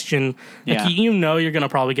write a question. Like Yeah. you're gonna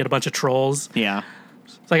probably get a bunch of trolls. Yeah.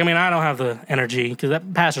 It's like, I mean, I don't have the energy because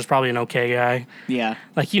that pastor's probably an okay guy. Yeah.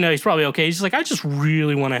 Like, he's probably okay. He's just like, I just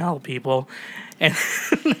really want to help people. And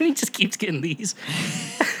then he just keeps getting these.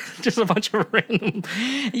 Just a bunch of random.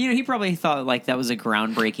 He probably thought like that was a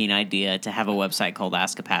groundbreaking idea to have a website called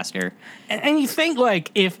Ask a Pastor. And you think,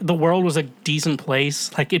 like, if the world was a decent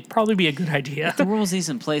place, like, it'd probably be a good idea. The world's a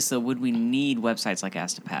decent place, though. Would we need websites like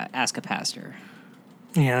Ask a Pastor?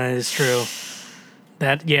 Yeah, that is true.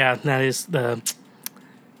 That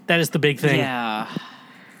is the big thing. Yeah.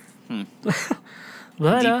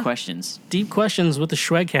 But, Deep questions. Deep questions with the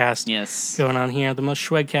Schwegcast. Yes. Going on here, the most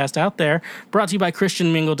Schwegcast out there. Brought to you by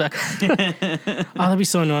ChristianMingle.com. Oh, that'd be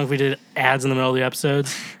so annoying if we did ads in the middle of the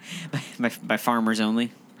episodes. By farmers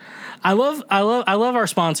only. I love our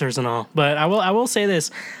sponsors and all, but I will say this: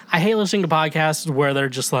 I hate listening to podcasts where they're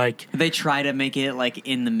just like They try to make it like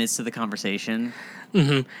in the midst of the conversation.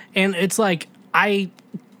 and it's like I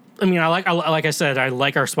like I said, I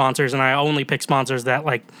like our sponsors, and I only pick sponsors that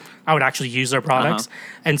like I would actually use their products.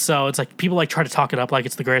 And so it's like people like try to talk it up like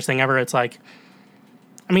it's the greatest thing ever. It's like,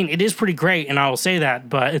 I mean, it is pretty great, and I will say that,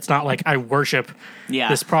 but it's not like I worship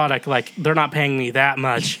this product. Like, they're not paying me that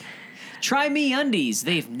much. Try Me Undies.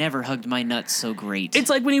 They've never hugged my nuts so great.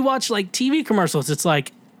 It's like when you watch like TV commercials, it's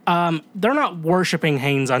like they're not worshiping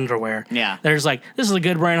Hanes underwear. Yeah. They're just like, this is a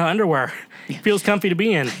good brand of underwear. Feels comfy to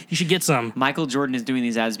be in. You should get some. Michael Jordan is doing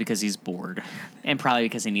these ads because he's bored. And probably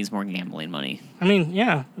because he needs more gambling money. I mean,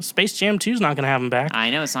 yeah, Space Jam 2 is not going to have him back. I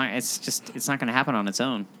know it's not going to happen on its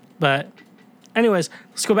own. But anyways,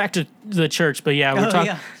 let's go back to the church. But yeah, we're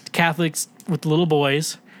talking Catholics with little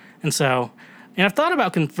boys. And I've thought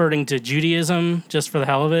about converting to Judaism just for the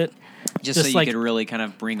hell of it. Just so you could really kind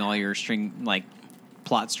of bring all your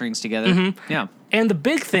plot strings together. Yeah. And the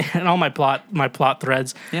big thing, and all my plot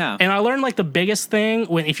threads. Yeah. And I learned like the biggest thing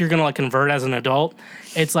if you're gonna like convert as an adult,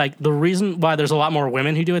 it's like the reason why there's a lot more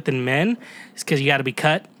women who do it than men is because you got to be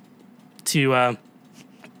cut to.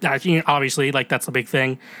 Obviously, like that's the big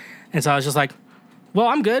thing. And so I was just like, well,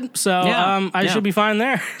 I'm good, so I should be fine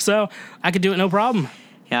there. So I could do it no problem.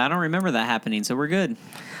 Yeah, I don't remember that happening, so we're good.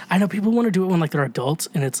 I know people want to do it when like they're adults,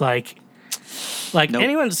 and it's like nope.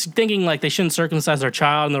 Anyone's thinking like they shouldn't circumcise their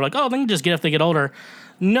child, and they're like, oh, they can just get if they get older.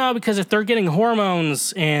 No, because if they're getting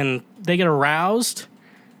hormones and they get aroused,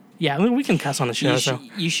 yeah, I mean, we can cuss on the show.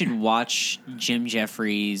 You should watch Jim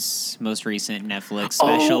Jeffries' most recent Netflix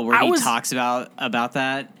special where he talks about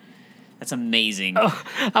that. That's amazing.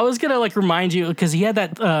 I was gonna like remind you because he had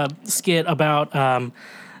that skit about him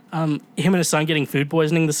and his son getting food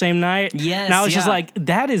poisoning the same night. Yes, and I was just like,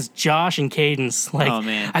 that is Josh and Cadence. Like, oh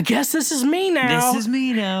man, I guess this is me now. This is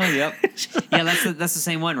me now. Yep. Yeah, that's the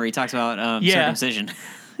same one where he talks about circumcision.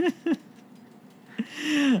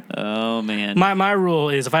 Oh man. My rule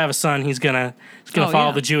is if I have a son, he's gonna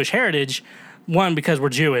follow the Jewish heritage. One, because we're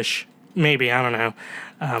Jewish. Maybe, I don't know.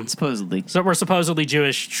 Supposedly. So we're supposedly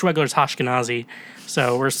Jewish. Schwegler's Ashkenazi.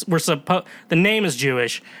 So the name is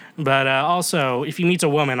Jewish, but also if he meets a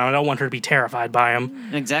woman, I don't want her to be terrified by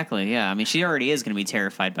him. Exactly, yeah. I mean, she already is going to be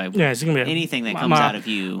terrified by She's gonna be anything that comes out of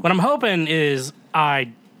you. What I'm hoping is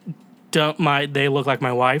they look like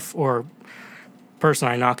my wife or person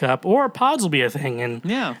I knock up, or pods will be a thing, and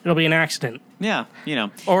it'll be an accident. Yeah,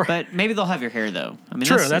 but maybe they'll have your hair though. I mean,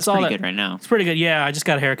 true, that's all pretty good right now. It's pretty good. Yeah, I just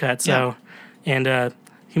got a haircut, so and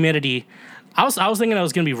humidity. I was thinking it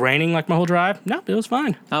was gonna be raining like my whole drive. No, it was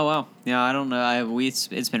fine. Oh wow, yeah. I don't know.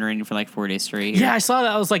 It's been raining for like 4 days straight here. Yeah, I saw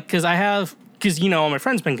that. I was like, because all my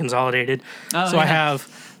friends been consolidated, I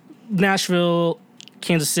have Nashville,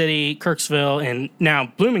 Kansas City, Kirksville, and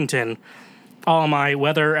now Bloomington. All my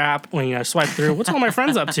weather app, when you swipe through, what's all my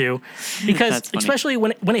friends up to? Because especially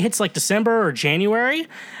when it hits like December or January,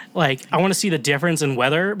 like I want to see the difference in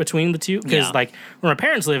weather between the two. Because like where my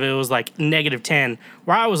parents live, it was like -10.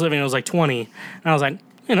 Where I was living, it was like 20. And I was like,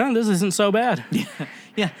 this isn't so bad.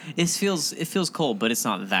 Yeah. It feels cold, but it's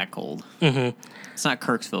not that cold. Mm-hmm. It's not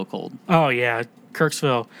Kirksville cold. Oh yeah,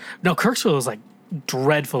 Kirksville. No, Kirksville is like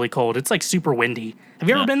dreadfully cold. It's like super windy. Have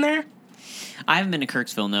you ever been there? I haven't been to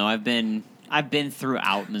Kirksville. No, I've been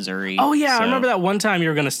throughout Missouri. Oh, yeah. So. I remember that one time you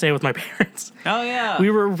were going to stay with my parents. Oh, yeah. We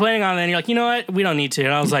were planning on it, and you're like, you know what? We don't need to.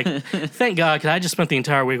 And I was like, thank God, because I just spent the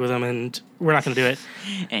entire week with them, and we're not going to do it.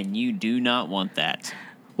 And you do not want that.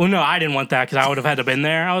 Well, no, I didn't want that, because I would have had to been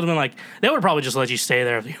there. I would have been like, they would have probably just let you stay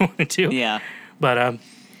there if you wanted to. Yeah. But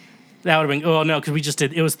that would have been, no, because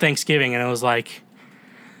it was Thanksgiving, and it was like,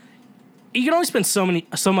 you can only spend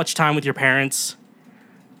so much time with your parents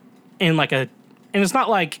and it's not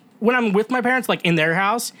like, when I'm with my parents, like in their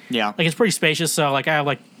house, like it's pretty spacious. So like I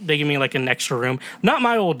have they give me like an extra room. Not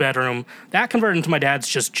my old bedroom. That converted into my dad's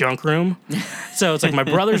just junk room. So it's like my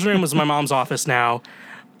brother's room is my mom's office now.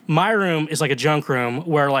 My room is like a junk room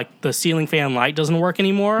where like the ceiling fan light doesn't work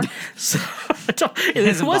anymore. So it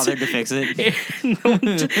doesn't bother to fix it.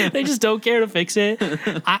 They just don't care to fix it.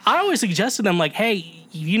 I always suggested them like, hey,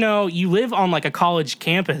 you live on like a college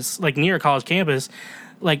campus, like near a college campus.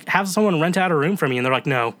 Like, have someone rent out a room from you. And they're like,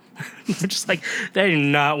 no. They're just like, they do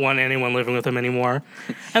not want anyone living with them anymore.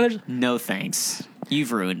 And they're just, no thanks.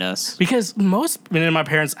 You've ruined us. Because most of my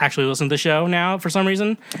parents actually listen to the show now for some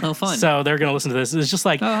reason. Oh, fun. So they're going to listen to this. It's just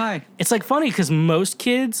like, oh, hi. It's like funny because most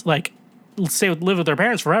kids, like, live with their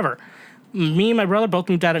parents forever. Me and my brother both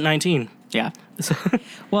moved out at 19. Yeah.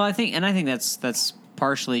 Well, I think that's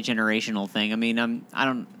partially generational thing. I mean,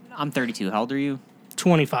 I'm 32. How old are you?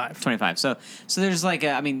 25. So there's like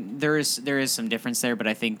there is some difference there, but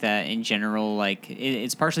I think that in general, like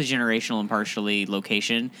it's partially generational and partially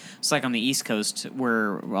location. It's like on the East Coast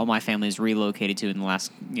where all my family's relocated to in the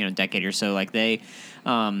last decade or so. Like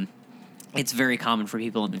it's very common for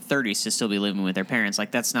people in their 30s to still be living with their parents. Like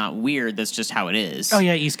that's not weird. That's just how it is. Oh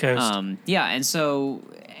yeah, East Coast. Yeah, and so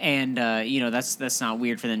that's not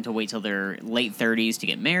weird for them to wait till their late 30s to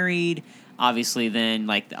get married. Obviously, then,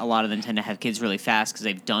 like, a lot of them tend to have kids really fast because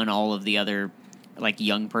they've done all of the other, like,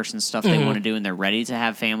 young person stuff they want to do, and they're ready to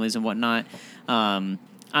have families and whatnot. In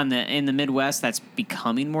the Midwest, that's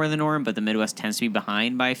becoming more the norm, but the Midwest tends to be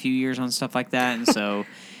behind by a few years on stuff like that. And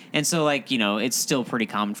so, like, it's still pretty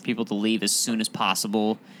common for people to leave as soon as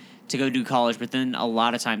possible to go do college. But then a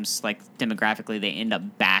lot of times, like, demographically, they end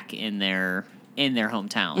up back in their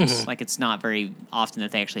hometowns. Mm-hmm. Like, it's not very often that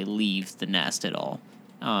they actually leave the nest at all.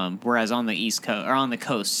 Whereas on the East Coast or on the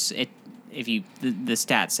coasts, the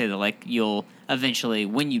stats say that like you'll eventually,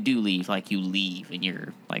 when you do leave, like you leave and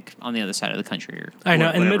you're like on the other side of the country. Or I know,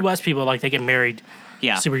 whatever. and Midwest people like they get married,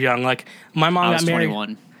 super young. Like my mom I got was married.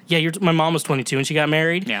 21. Yeah, my mom was 22 when she got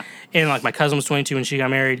married. Yeah. And, like, my cousin was 22 when she got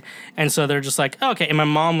married. And so they're just like, oh, okay. And my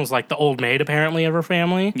mom was, like, the old maid, apparently, of her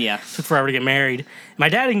family. Yeah. Took forever to get married. My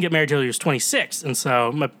dad didn't get married till he was 26. And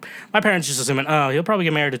so my parents just assuming, oh, he'll probably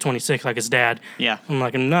get married at 26 like his dad. Yeah. I'm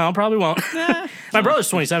like, no, probably won't. My brother's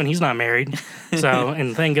 27. He's not married. So,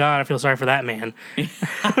 and thank God I feel sorry for that man.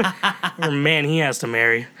 Or man he has to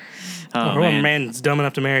marry. Oh, or man. man's dumb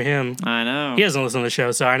enough to marry him. I know. He doesn't listen to the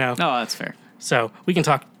show, so I know. Oh, that's fair. So we can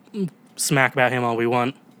talk smack about him all we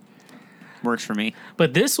want. Works for me.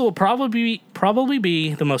 But this will probably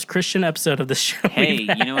be the most Christian episode of the show. Hey,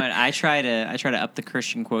 you know what? I try to up the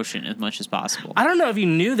Christian quotient as much as possible. I don't know if you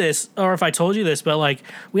knew this or if I told you this, but like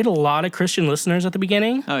we had a lot of Christian listeners at the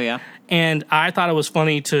beginning. Oh yeah. And I thought it was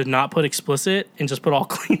funny to not put explicit and just put all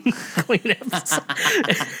clean episodes.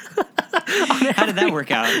 How did that work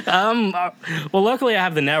out? Well, luckily I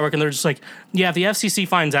have the network, and they're just like, yeah, if the FCC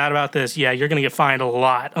finds out about this, yeah, you're gonna get fined a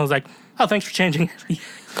lot. I was like, oh, thanks for changing it.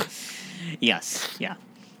 Yes. Yeah.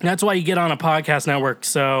 That's why you get on a podcast network,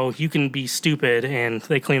 so you can be stupid and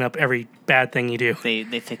they clean up every bad thing you do. They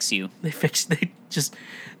fix you. They just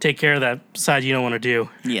take care of that side you don't want to do,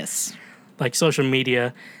 Yes. like social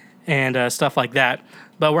media and stuff like that.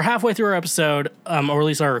 But we're halfway through our episode, or at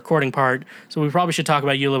least our recording part, so we probably should talk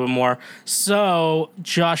about you a little bit more. So,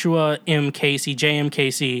 Joshua M. Casey, J.M.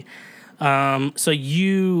 Casey, so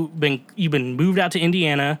you've been moved out to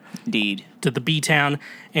Indiana, Indeed. to the B-Town,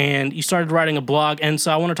 and you started writing a blog, and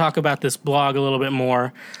so I want to talk about this blog a little bit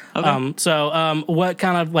more. Okay. So what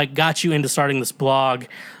kind of, like, got you into starting this blog?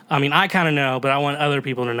 I mean, I kind of know, but I want other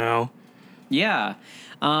people to know. Yeah.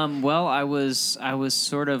 Well, I was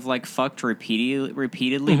sort of like fucked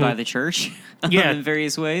repeatedly by the church Yeah. in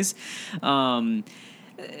various ways.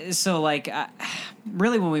 So like,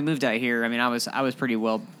 really, when we moved out here, I mean, I was pretty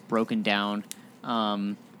well broken down,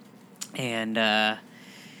 and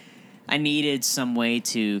I needed some way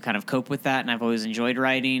to kind of cope with that, and I've always enjoyed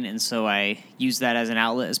writing, and so I used that as an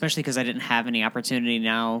outlet, especially because I didn't have any opportunity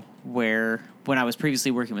now where when I was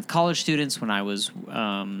previously working with college students, when I was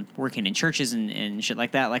working in churches and shit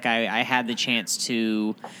like that, like I had the chance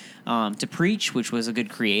to preach, which was a good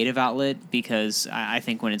creative outlet, because I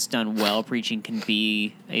think when it's done well, preaching can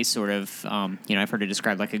be a sort of, I've heard it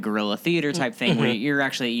described like a guerrilla theater type thing, where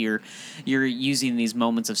you're using these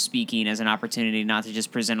moments of speaking as an opportunity not to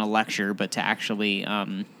just present a lecture, but to actually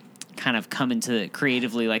kind of come into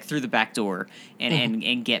creatively, like through the back door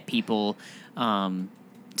and get people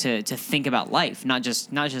to think about life, not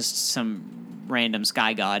just some random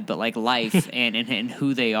sky god, but like life and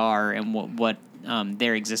who they are and what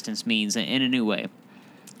their existence means in a new way.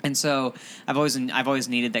 And so I've always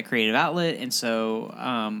needed that creative outlet, and so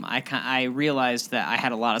I realized that I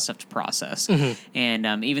had a lot of stuff to process,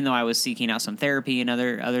 and even though I was seeking out some therapy and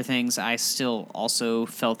other things, I still also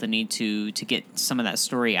felt the need to get some of that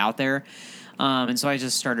story out there. And so I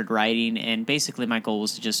just started writing, and basically my goal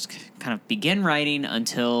was to just kind of begin writing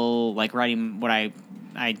until, like, writing what I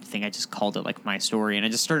think I just called it, like, my story. And I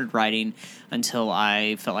just started writing until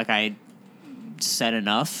I felt like I had said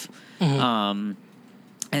enough.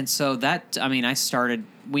 And so that, I mean,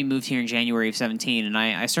 we moved here in January of 2017, and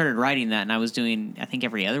I started writing that, and I was doing, I think,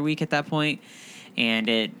 every other week at that point. And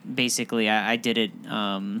it basically, I did it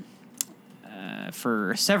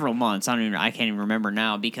for several months. I can't even remember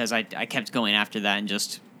now, because I kept going after that and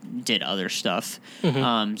just did other stuff.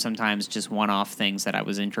 Sometimes just one-off things that I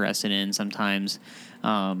was interested in. Sometimes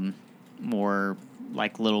more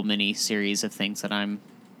like little mini series of things that I'm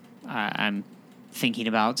thinking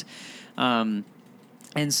about.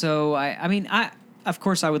 And so I of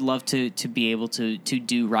course I would love to be able to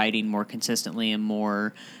do writing more consistently and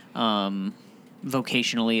more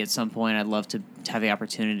vocationally at some point. I'd love to have the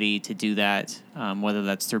opportunity to do that, whether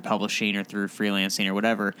that's through publishing or through freelancing or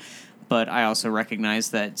whatever. But I also recognize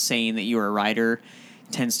that saying that you're a writer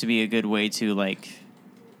tends to be a good way to, like,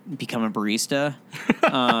 become a barista.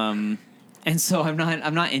 And so I'm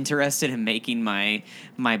not interested in making my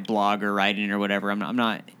blog or writing or whatever. I'm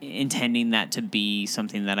not intending that to be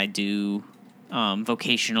something that I do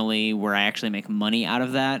vocationally, where I actually make money out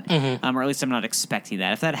of that, or at least I'm not expecting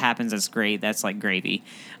that. If that happens, that's great. That's like gravy.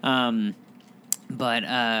 But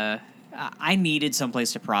I needed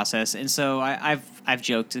someplace to process, and so I've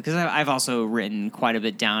joked, because I've also written quite a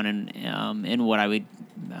bit down in what I would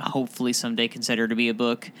hopefully someday consider to be a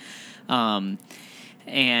book.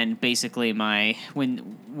 And basically,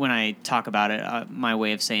 when I talk about it, my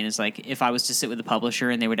way of saying is, like, if I was to sit with a publisher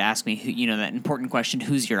and they would ask me, that important question,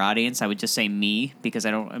 who's your audience, I would just say me, because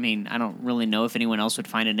I don't really know if anyone else would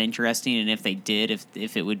find it interesting, and if they did,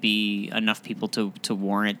 if it would be enough people to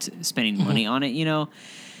warrant spending money on it,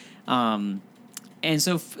 And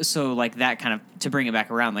so like that kind of, to bring it back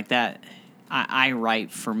around like that, I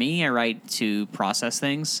write for me. I write to process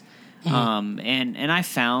things. And I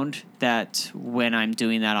found that when I'm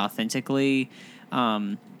doing that authentically,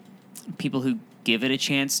 people who give it a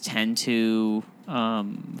chance tend to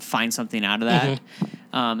find something out of that.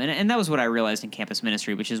 And that was what I realized in campus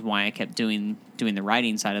ministry, which is why I kept doing the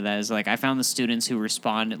writing side of that. Is like I found the students who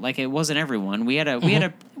responded. Like, it wasn't everyone. We had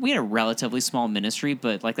a relatively small ministry,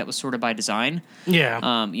 but like that was sort of by design.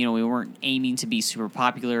 Yeah. We weren't aiming to be super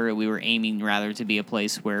popular. We were aiming rather to be a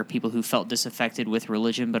place where people who felt disaffected with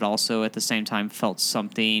religion, but also at the same time felt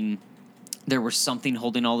there was something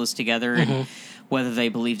holding all this together, and whether they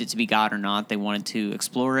believed it to be God or not, they wanted to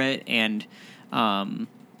explore it, and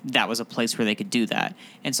that was a place where they could do that.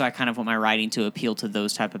 And so I kind of want my writing to appeal to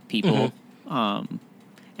those type of people.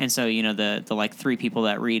 And And so, the like 3 people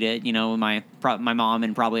that read it, my mom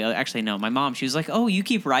and probably actually no, my mom, she was like, "Oh, you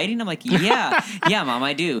keep writing?" I'm like, "Yeah, yeah, Mom,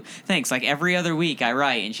 I do. Thanks. Like every other week I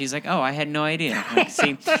write." And she's like, "Oh, I had no idea." I'm like,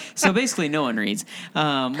 see, so basically no one reads,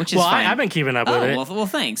 which is fine. I've been keeping up with it. Well,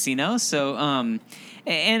 thanks. So, and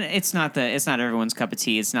it's not everyone's cup of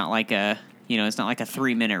tea. It's not like it's not like a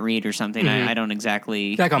 3-minute read or something. I don't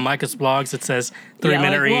exactly like on Micah's blogs. It says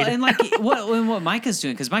 3-minute read. Well, and like what Micah's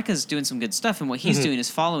doing, because Micah's doing some good stuff, and what he's doing is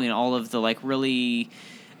following all of the like really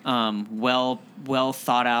well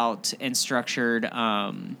thought out and structured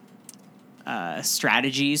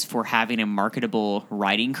strategies for having a marketable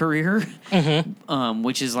writing career,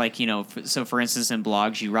 which is like, so for instance, in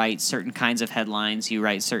blogs, you write certain kinds of headlines, you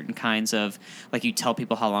write certain kinds of, like, you tell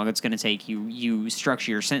people how long it's going to take, you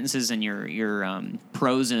structure your sentences and your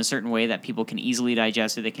prose in a certain way that people can easily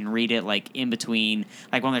digest it, they can read it, like, in between,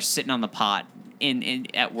 like when they're sitting on the pot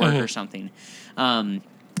at work or something.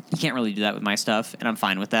 You can't really do that with my stuff, and I'm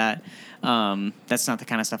fine with that. That's not the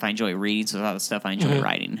kind of stuff I enjoy reading, so that's the stuff I enjoy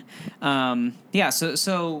writing.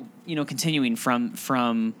 So continuing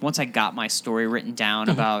from once I got my story written down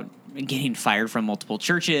about getting fired from multiple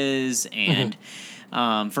churches and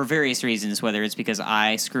for various reasons, whether it's because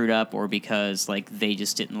I screwed up or because like they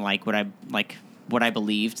just didn't like what I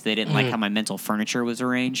believed, they didn't like how my mental furniture was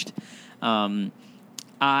arranged.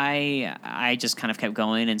 I just kind of kept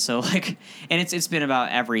going, and so and it's been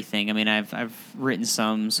about everything. I mean, I've written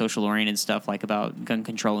some social oriented stuff like about gun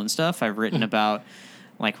control and stuff. I've written about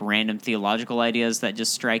like random theological ideas that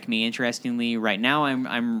just strike me interestingly. Right now,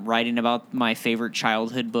 I'm writing about my favorite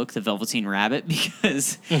childhood book, The Velveteen Rabbit,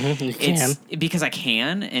 because because I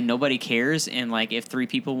can, and nobody cares. And like, if 3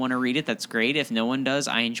 people want to read it, that's great. If no one does,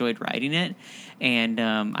 I enjoyed writing it, and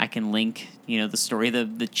I can link the story,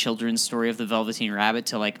 the children's story of the Velveteen Rabbit,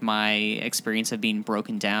 to like my experience of being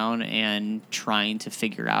broken down and trying to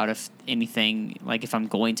figure out if anything, like if I'm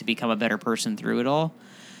going to become a better person through it all.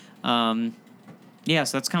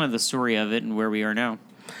 So that's kind of the story of it and where we are now.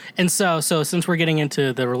 And so since we're getting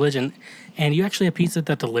into the religion, and you actually have pizza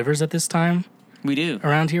that delivers at this time? We do.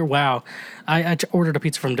 Around here? Wow. I ordered a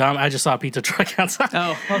pizza from Dom. I just saw a pizza truck outside.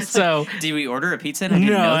 Oh. So did we order a pizza and I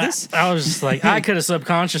didn't know this? I was just like, I could have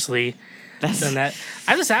subconsciously done that.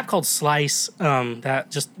 I have this app called Slice that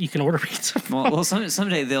just you can order pizza from. Well,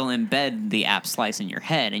 someday they'll embed the app Slice in your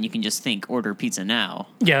head, and you can just think, order pizza now.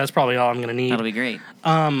 Yeah, that's probably all I'm going to need. That'll be great.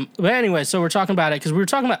 But anyway, so we're talking about it because we were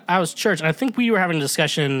talking about I was church, and I think we were having a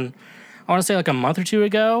discussion, I want to say like a month or 2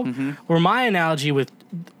 ago, where my analogy with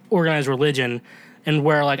organized religion and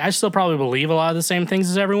where like I still probably believe a lot of the same things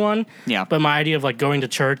as everyone. Yeah. But my idea of like going to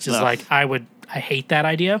church is like I hate that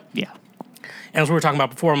idea. Yeah. And as we were talking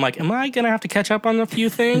about before, I'm like, am I going to have to catch up on a few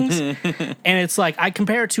things? And it's like, I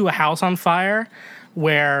compare it to a house on fire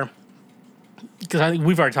where, because I think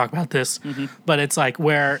we've already talked about this, but it's like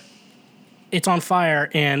where it's on fire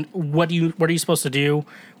and what are you supposed to do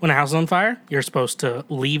when a house is on fire? You're supposed to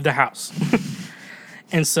leave the house.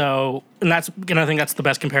 And I think that's the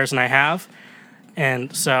best comparison I have. And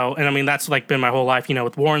I mean, that's like been my whole life,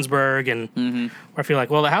 with Warrensburg and where I feel like,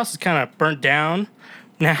 well, the house is kind of burnt down.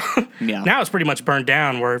 Now it's pretty much burned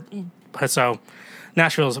down. So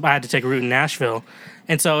I had to take a route in Nashville.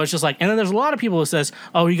 And so it's just like, and then there's a lot of people who says,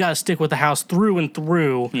 oh, you got to stick with the house through and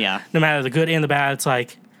through. Yeah. No matter the good and the bad. It's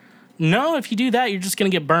like, no, if you do that, you're just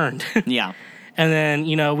going to get burned. Yeah. And then,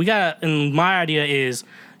 and my idea is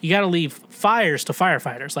you got to leave fires to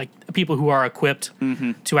firefighters, like people who are equipped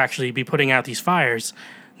to actually be putting out these fires,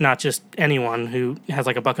 not just anyone who has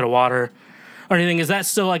like a bucket of water or anything. Is that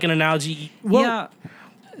still like an analogy? Well, yeah.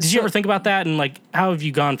 Did you ever think about that, and like how have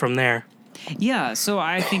you gone from there? Yeah, so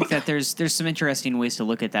I think that there's some interesting ways to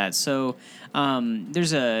look at that. So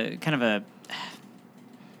there's a kind of a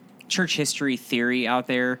church history theory out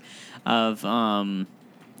there of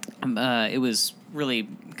it was really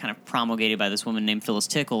kind of promulgated by this woman named Phyllis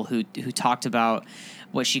Tickle who talked about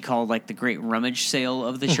what she called like the great rummage sale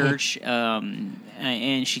of the church,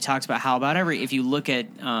 and she talks about how if you look at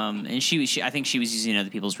and she I think she was using other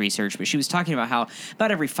people's research, but she was talking about how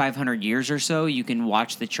about every 500 years or so you can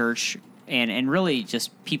watch the church and really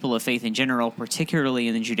just people of faith in general, particularly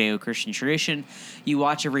in the Judeo-Christian tradition, you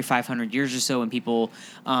watch every 500 years or so and people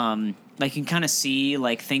like you can kind of see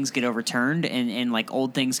like things get overturned and like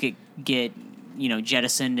old things get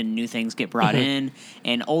jettisoned and new things get brought in,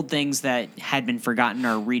 and old things that had been forgotten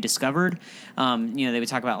are rediscovered. They would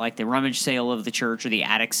talk about like the rummage sale of the church or the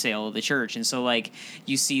attic sale of the church. And so like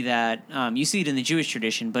you see that, you see it in the Jewish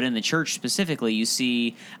tradition, but in the church specifically, you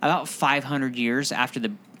see about 500 years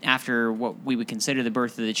after what we would consider the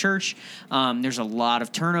birth of the church, there's a lot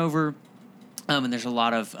of turnover. And there's a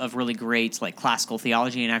lot of really great like classical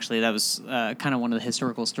theology, and actually that was kind of one of the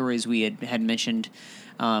historical stories we had mentioned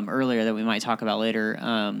earlier that we might talk about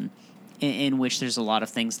later, in which there's a lot of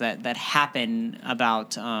things that happen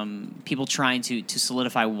about people trying to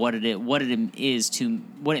solidify what it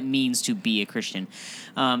means to be a Christian,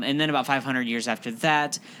 and then about 500 years after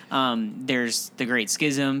that, there's the Great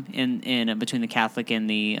Schism in between the Catholic and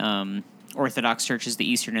the Orthodox churches, the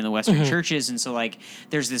Eastern and the Western churches, and so like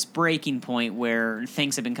there's this breaking point where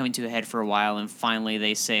things have been coming to a head for a while, and finally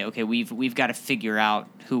they say, okay, we've got to figure out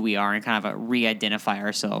who we are and kind of re-identify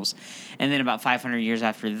ourselves. And then about 500 years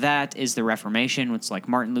after that is the Reformation, which is like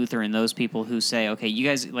Martin Luther and those people who say, okay, you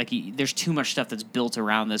guys there's too much stuff that's built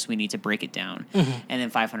around this, we need to break it down. And then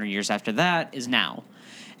 500 years after that is now,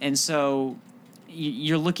 and so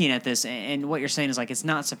you're looking at this, and what you're saying is like it's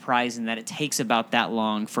not surprising that it takes about that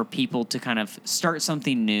long for people to kind of start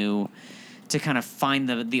something new, to kind of find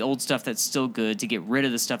the old stuff that's still good, to get rid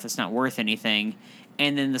of the stuff that's not worth anything,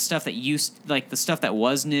 and then the stuff that the stuff that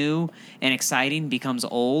was new and exciting becomes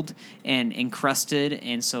old and encrusted,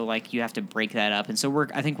 and so like you have to break that up. And so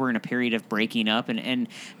I think we're in a period of breaking up, and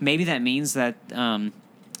maybe that means that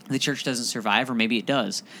the church doesn't survive, or maybe it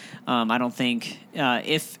does. I don't think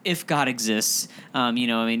if God exists,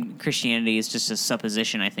 Christianity is just a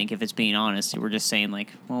supposition. I think if it's being honest, we're just saying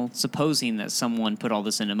like, well, supposing that someone put all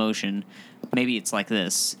this into motion, maybe it's like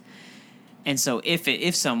this. And so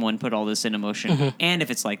if someone put all this into motion, and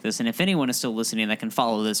if it's like this, and if anyone is still listening that can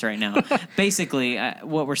follow this right now, basically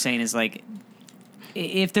what we're saying is like,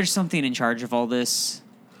 if there's something in charge of all this,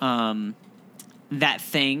 that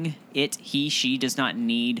thing, he, she does not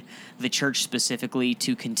need the church specifically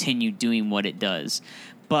to continue doing what it does.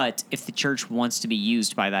 But if the church wants to be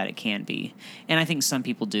used by that, it can be. And I think some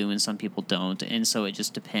people do and some people don't. And so it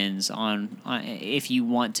just depends on if you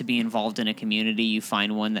want to be involved in a community, you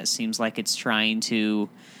find one that seems like it's trying to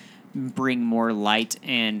bring more light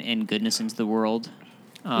and goodness into the world.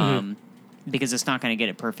 Because it's not going to get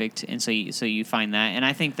it perfect. And so you find that. And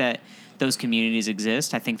I think that those communities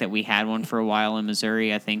exist. I think that we had one for a while in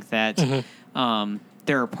Missouri. I think that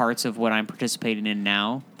there are parts of what I'm participating in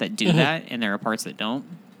now that do that, and there are parts that don't.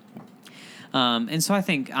 And so I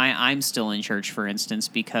think I'm still in church, for instance,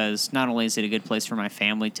 because not only is it a good place for my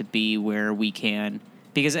family to be where we can,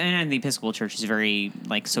 and the Episcopal Church is very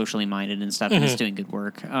like socially minded and stuff, and it's doing good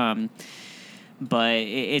work. But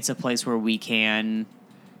it's a place where we can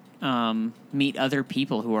meet other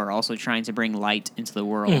people who are also trying to bring light into the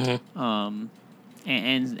world.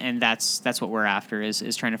 And that's what we're after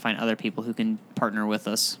is trying to find other people who can partner with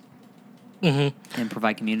us and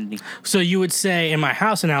provide community. So you would say, in my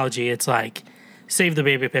house analogy, it's like save the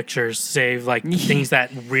baby pictures, save like things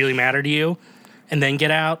that really matter to you, and then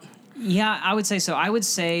get out. Yeah, I would say so. I would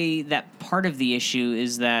say that part of the issue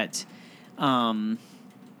is that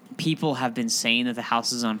people have been saying that the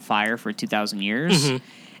house is on fire for 2,000 years.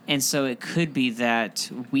 And so it could be that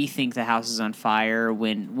we think the house is on fire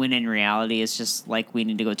when in reality it's just like we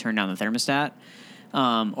need to go turn down the thermostat.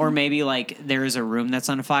 Or maybe like there is a room that's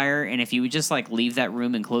on fire, and if you would just like leave that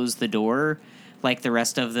room and close the door, like the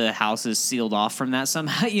rest of the house is sealed off from that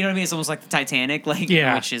somehow. You know what I mean? It's almost like the Titanic,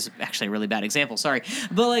 which is actually a really bad example. Sorry.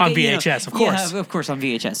 But like on VHS, of course. Yeah, of course on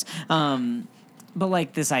VHS. But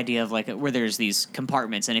like this idea of like where there's these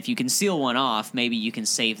compartments, and if you can seal one off, maybe you can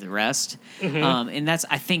save the rest. And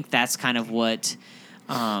I think that's kind of what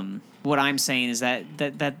I'm saying is that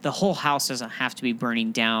the whole house doesn't have to be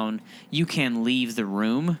burning down. You can leave the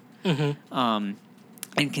room and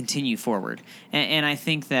continue forward. And I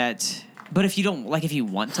think that. But if you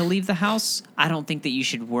want to leave the house, I don't think that you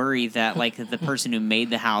should worry that like the person who made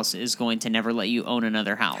the house is going to never let you own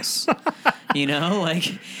another house.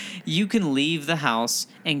 Like you can leave the house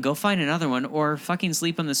and go find another one, or fucking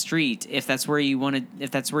sleep on the street if that's where you want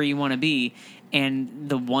to be. And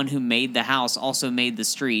the one who made the house also made the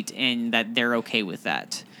street, and that they're okay with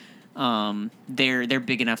that. They're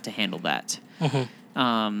big enough to handle that.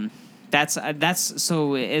 That's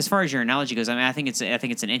so. As far as your analogy goes, I mean, I think it's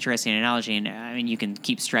an interesting analogy, and I mean, you can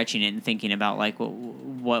keep stretching it and thinking about like,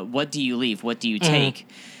 what do you leave? What do you take?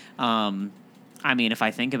 I mean, if I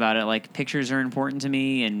think about it, like pictures are important to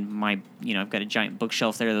me, and I've got a giant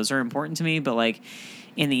bookshelf there; those are important to me. But like,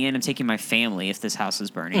 in the end, I'm taking my family if this house is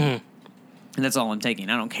burning, and that's all I'm taking.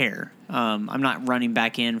 I don't care. I'm not running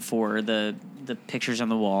back in for the pictures on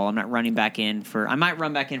the wall. I'm not running back in for. I might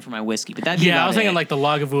run back in for my whiskey, but that'd be I was thinking like the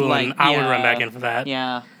Lagavulin. I would run back in for that.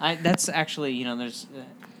 Yeah, that's actually there's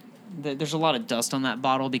there's a lot of dust on that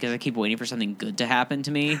bottle because I keep waiting for something good to happen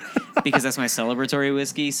to me because that's my celebratory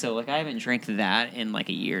whiskey. So like I haven't drank that in like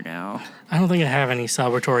a year now. I don't think I have any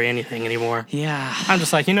celebratory anything anymore. Yeah. I'm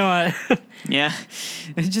just like, you know what? Yeah.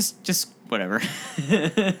 just whatever.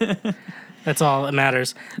 That's all that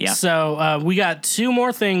matters. Yeah. So we got 2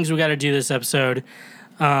 more things we got to do this episode.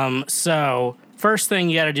 So first thing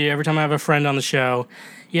you got to do every time I have a friend on the show,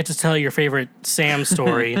 you have to tell your favorite Sam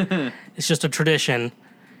story. It's just a tradition.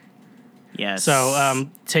 Yes. So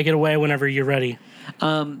take it away whenever you're ready.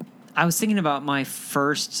 I was thinking about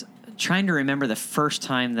trying to remember the first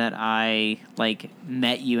time that I like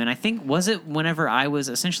met you, and I think was it whenever I was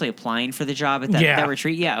essentially applying for the job at that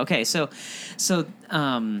retreat? Yeah. Okay. So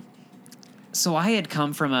I had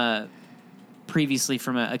come previously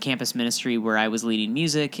from a campus ministry where I was leading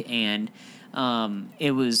music, and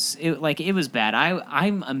it was bad.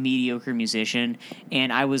 I'm a mediocre musician,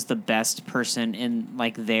 and I was the best person in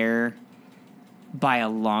like there by a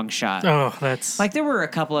long shot. Oh, that's like there were a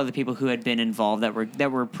couple other people who had been involved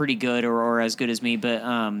that were pretty good or as good as me, but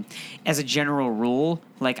as a general rule,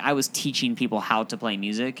 like I was teaching people how to play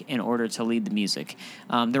music in order to lead the music.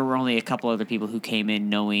 There were only a couple other people who came in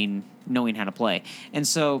knowing how to play, and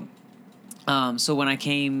so when I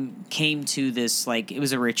came to this, like, it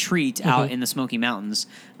was a retreat out in the Smoky Mountains,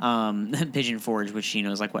 Pigeon Forge, which,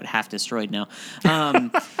 is like, half destroyed now.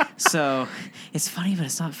 So it's funny, but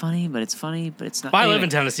it's not funny, but it's funny, but it's not. Well, anyway, I live in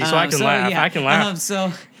Tennessee, so I can laugh. Yeah. I can laugh.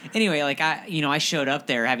 So anyway, like, I showed up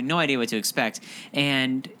there having no idea what to expect.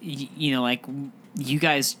 And, like, you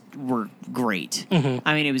guys were great. Mm-hmm.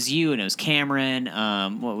 I mean, it was you and it was Cameron.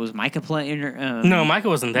 What was Micah playing? No, Micah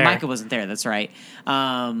wasn't there. Micah wasn't there. That's right.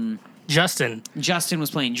 Justin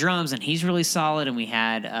was playing drums, and he's really solid. And we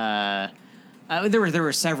had there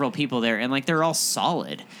were several people there, and like they're all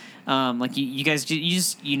solid. Like you guys,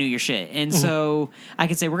 you knew your shit, and so I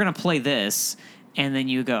could say we're gonna play this, and then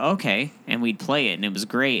you go okay, and we'd play it, and it was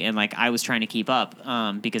great. And like I was trying to keep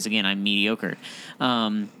up because again I'm mediocre.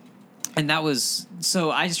 And that was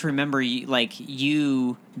so. I just remember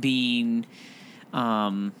you being.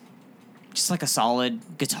 Just like a solid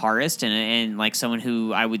guitarist and like someone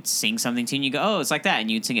who I would sing something to and you go, oh, it's like that, and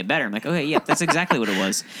you'd sing it better. I'm like, okay, yeah, that's exactly what it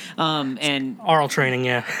was. And oral training,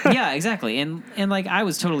 yeah. yeah, exactly. And like I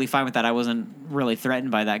was totally fine with that. I wasn't really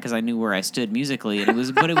threatened by that because I knew where I stood musically. And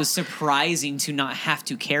it was surprising to not have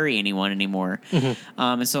to carry anyone anymore. Mm-hmm.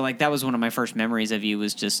 And so like that was one of my first memories of you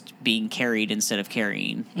was just being carried instead of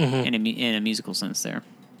carrying in a musical sense there.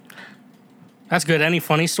 That's good. Any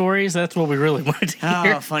funny stories? That's what we really wanted to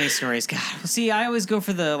hear. Oh, funny stories. God. See, I always go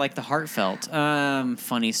for the heartfelt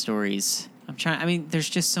funny stories. I mean, there's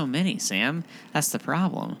just so many, Sam. That's the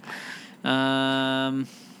problem. I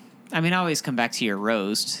mean, I always come back to your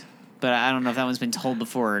roast, but I don't know if that one's been told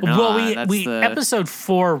before or not. Well, we episode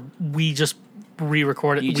 4, we just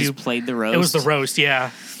re-recorded. You just played the roast? It was the roast,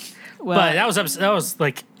 yeah. Well, but that was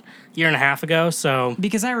like year and a half ago, so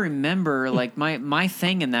because I remember like my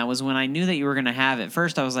thing in that was when I knew that you were gonna have it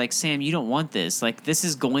first, I was like, Sam, you don't want this, like this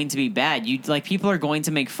is going to be bad, you like people are going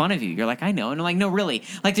to make fun of you. You're like, I know. And I'm like, no, really,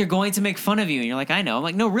 like they're going to make fun of you. And you're like, I know. I'm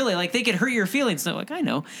like, no, really, like they could hurt your feelings. So like, I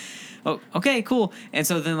know. Oh, okay, cool. And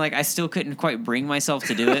so then like I still couldn't quite bring myself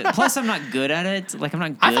to do it. Plus I'm not good at it. Like I'm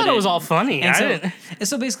not good I thought it was all funny. And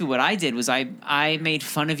so basically what I did was I made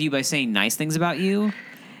fun of you by saying nice things about you.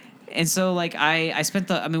 And so, like, I spent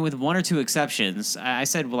with one or two exceptions, I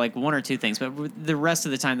said, well, like, one or two things. But the rest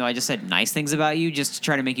of the time, though, I just said nice things about you just to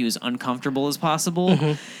try to make you as uncomfortable as possible.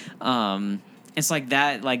 Mm-hmm. It's like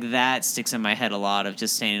that sticks in my head a lot of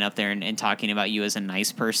just standing up there and talking about you as a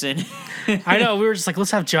nice person. I know. We were just like,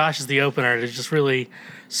 let's have Josh as the opener to just really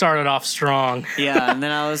start it off strong. Yeah, and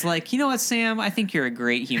then I was like, you know what, Sam? I think you're a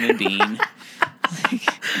great human being.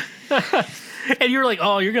 And you were like,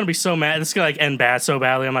 oh, you're going to be so mad. This is going to like end bad so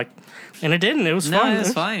badly. I'm like, and it didn't. It was fun. No, it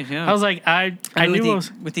was fine. Yeah. I was like, I knew it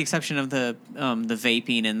was... With the exception of the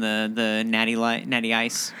vaping and the natty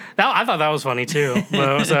ice. I thought that was funny too.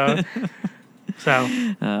 So.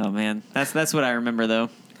 Oh man, that's what I remember though.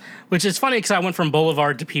 Which is funny because I went from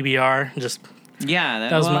Boulevard to PBR.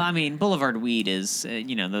 I mean, Boulevard weed is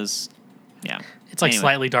those. Yeah, it's like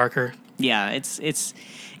slightly darker. Yeah, it's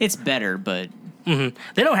better, but. Mm-hmm.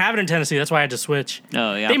 They don't have it in Tennessee. That's why I had to switch.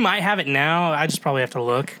 Oh, yeah. They might have it now. I just probably have to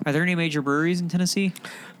look. Are there any major breweries in Tennessee?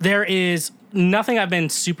 There is nothing I've been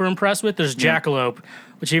super impressed with. There's Jackalope,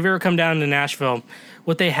 which if you ever come down to Nashville,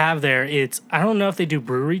 what they have there, I don't know if they do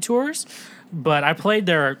brewery tours, but I played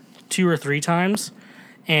there 2 or 3 times,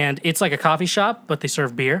 and it's like a coffee shop, but they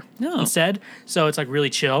serve beer instead. So it's like really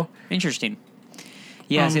chill. Interesting.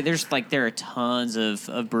 Yeah, there are tons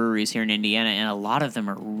of breweries here in Indiana, and a lot of them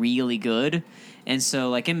are really good. And so,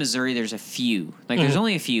 like in Missouri, there's a few. Like there's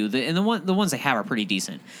only a few, and the ones they have are pretty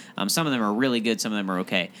decent. Some of them are really good. Some of them are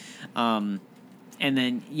okay. And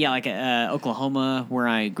then, like Oklahoma, where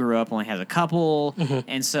I grew up, only has a couple.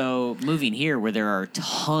 And so moving here, where there are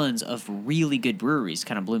tons of really good breweries,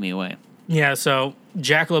 kind of blew me away. Yeah, so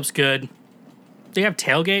Jackalop's good. They have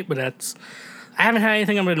Tailgate, but I haven't had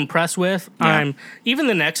anything I've been impressed with. Yeah. Even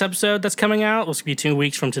the next episode that's coming out, which will be 2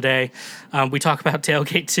 weeks from today, we talk about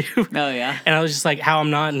Tailgate too. Oh, yeah? And I was just like, how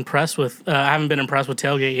I'm not impressed with, I haven't been impressed with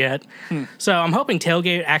Tailgate yet. So I'm hoping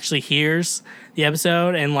Tailgate actually hears the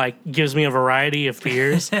episode and like gives me a variety of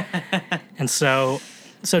beers. And so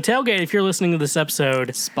Tailgate, if you're listening to this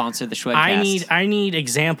episode, Sponsor the Schwedcast. I need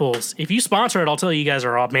examples. If you sponsor it, I'll tell you guys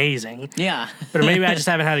are amazing. Yeah. But maybe I just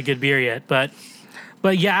haven't had a good beer yet.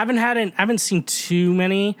 But yeah, I haven't seen too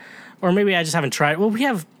many, or maybe I just haven't tried. Well, we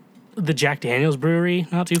have the Jack Daniel's brewery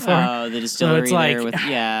not too far. Oh, the distillery so it's like, there with,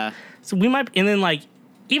 yeah. So we might, and then like,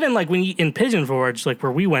 even like when you, in Pigeon Forge, like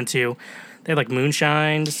where we went to, they have like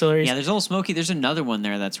moonshine distilleries. Yeah, there's Old Smoky. There's another one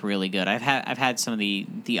there that's really good. I've had some of the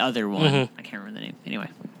other one. I can't remember the name. Anyway.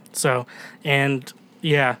 So, and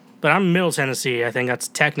yeah, but I'm Middle Tennessee. I think that's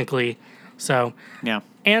technically so. Yeah.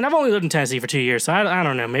 And I've only lived in Tennessee for 2 years, so I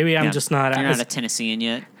don't know. Maybe I'm just not. You're not a Tennessean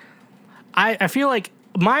yet. I feel like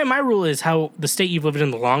my rule is how the state you've lived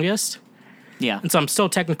in the longest. Yeah. And so I'm still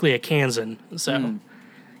technically a Kansan. So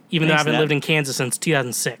even though I haven't lived in Kansas since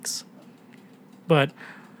 2006. But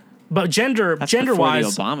gender That's wise,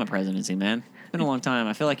 before the Obama presidency, man. It's been a long time.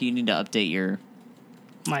 I feel like you need to update your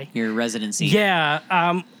residency. Yeah,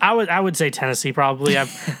 I would say Tennessee probably.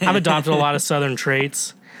 I've adopted a lot of Southern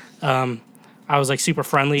traits. I was like super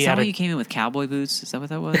friendly. Is that why you came in with cowboy boots? Is that what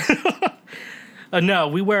that was? No,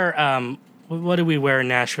 we wear what do we wear in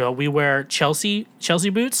Nashville? We wear Chelsea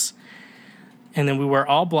boots, and then we wear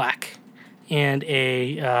all black and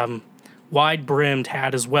a wide brimmed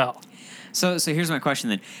hat as well. So here's my question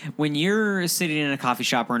then. When you're sitting in a coffee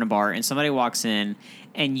shop or in a bar and somebody walks in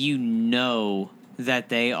and you know that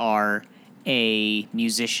they are a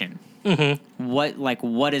musician,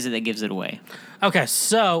 what is it that gives it away? Okay,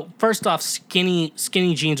 so first off, skinny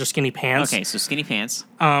jeans or skinny pants. Okay, so skinny pants.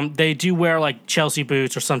 They do wear like Chelsea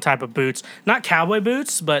boots or some type of boots, not cowboy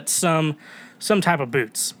boots, but some type of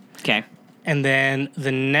boots. Okay. And then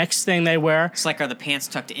the next thing they wear, It's like, are the pants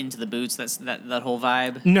tucked into the boots? That's that whole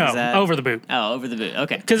vibe? no, Is that- over the boot, Oh, over the boot.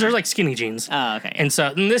 Okay. because they're like skinny jeans. Oh, okay. And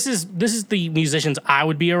so this is the musicians I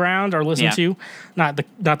would be around or listen Yeah. to, not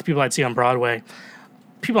the people I'd see on Broadway.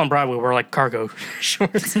 People on Broadway wear like cargo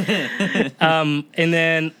shorts. And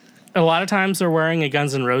then a lot of times they're wearing a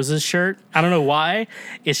Guns N' Roses shirt. I don't know why.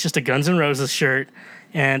 It's just a Guns N' Roses shirt,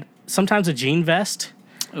 and sometimes a jean vest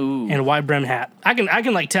Ooh, and a wide brimmed hat. I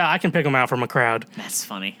can like tell. I can pick them out from a crowd. that's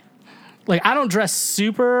funny. Like I don't dress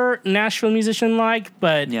super Nashville musician like,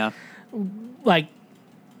 but Yeah. like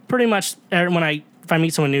pretty much if I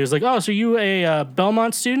meet someone new, it's like, oh, so you a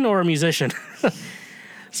Belmont student or a musician?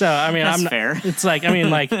 So I mean, That's I'm not, fair. It's like I mean,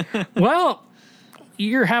 like, well,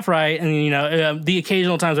 you're half right, and the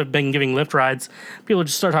occasional times I've been giving Lyft rides, people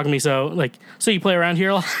just start talking to me. So you play around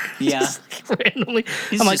here a lot? Yeah. Just, like, randomly.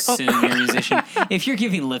 Just I'm like, assume you're a musician. If you're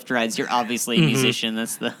giving Lyft rides, you're obviously a musician.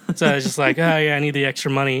 That's the. So I was just like, oh yeah, I need the extra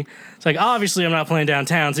money. It's like obviously I'm not playing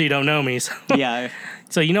downtown, so you don't know me. So, Yeah.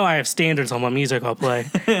 so I have standards on what music I'll play.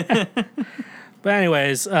 But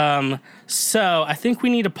anyways, so I think we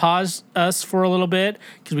need to pause us for a little bit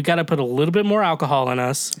because we got to put a little bit more alcohol in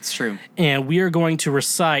us. It's true. And we are going to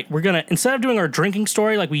recite. We're going to, instead of doing our drinking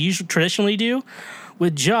story like we usually traditionally do,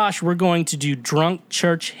 with Josh, we're going to do drunk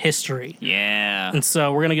church history. Yeah. And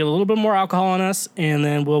so we're going to get a little bit more alcohol on us, and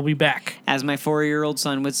then we'll be back. As my 4-year-old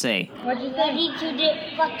son would say. Ready to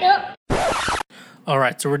get fucked up? All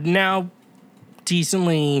right, so we're now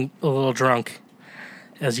decently a little drunk,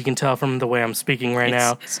 as you can tell from the way I'm speaking right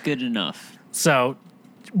now. It's good enough. So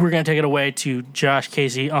we're going to take it away to Josh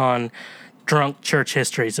Casey on drunk church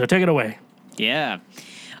history. So take it away. Yeah.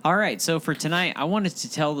 All right. So for tonight, I wanted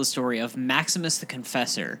to tell the story of Maximus the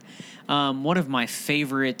Confessor, one of my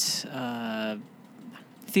favorite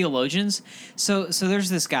theologians. So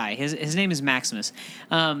there's this guy. His name is Maximus.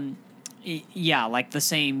 Yeah, like the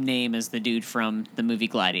same name as the dude from the movie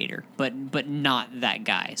Gladiator, but not that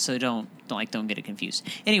guy. So don't get it confused.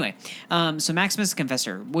 Anyway, so Maximus the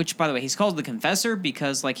Confessor, which by the way, he's called the Confessor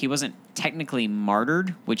because like he wasn't technically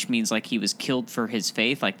martyred, which means like he was killed for his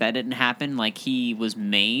faith. Like that didn't happen. Like he was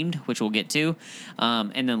maimed, which we'll get to,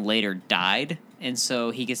 and then later died. And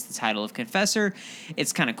so he gets the title of Confessor.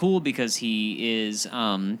 It's kind of cool because he is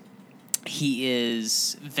he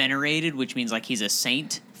is venerated, which means like he's a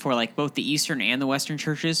saint for like both the Eastern and the Western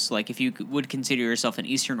churches. Like if you would consider yourself an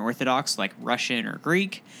Eastern Orthodox, like Russian or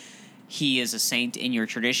Greek, he is a saint in your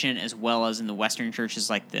tradition, as well as in the Western churches,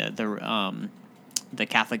 like the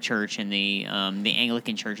Catholic Church and the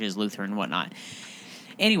Anglican churches, Lutheran and whatnot.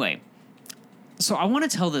 Anyway, so I want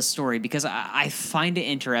to tell this story because I find it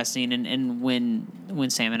interesting. And when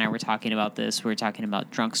Sam and I were talking about this, we were talking about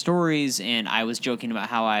drunk stories, and I was joking about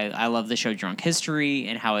how I love the show Drunk History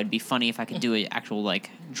and how it'd be funny if I could do an actual like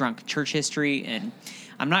drunk church history. And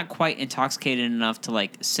I'm not quite intoxicated enough to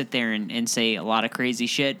like sit there and say a lot of crazy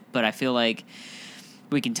shit, but I feel like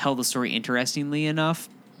we can tell the story interestingly enough,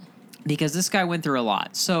 because this guy went through a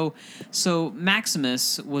lot. So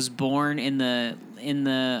Maximus was born in the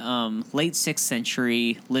late 6th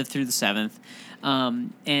century, lived through the 7th,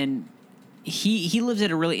 and he lived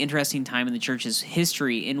at a really interesting time in the church's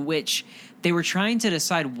history in which they were trying to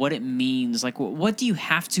decide what it means. Like, what do you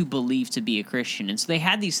have to believe to be a Christian? And so they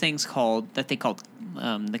had these things called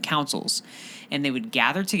the councils, and they would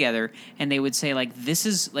gather together and they would say, like, this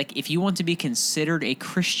is like, if you want to be considered a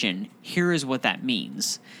Christian, here is what that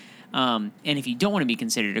means. And if you don't want to be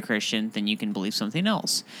considered a Christian, then you can believe something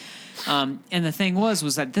else. And the thing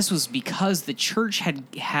was that this was because the church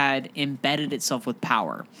had embedded itself with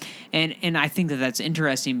power. And I think that that's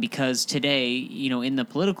interesting because today, you know, in the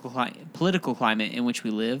political climate in which we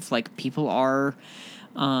live, like people are,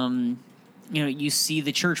 you know, you see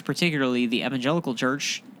the church, particularly the evangelical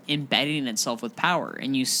church, embedding itself with power,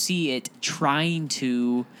 and you see it trying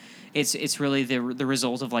to. It's really the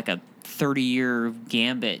result of like a 30-year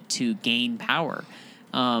gambit to gain power,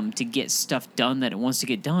 to get stuff done that it wants to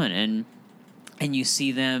get done, and you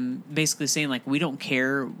see them basically saying like, we don't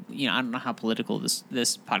care. You know, I don't know how political this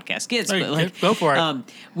podcast gets, but like, go for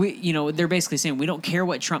it. They're basically saying we don't care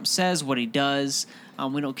what Trump says, what he does.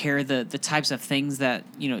 We don't care the types of things that,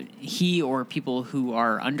 you know, he or people who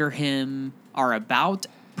are under him are about,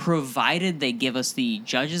 provided they give us the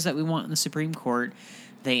judges that we want in the Supreme Court.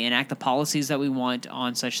 They enact the policies that we want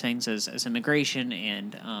on such things as immigration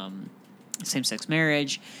and same-sex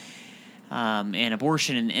marriage and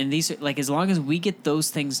abortion. And these, like, as long as we get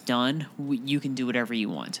those things done, you can do whatever you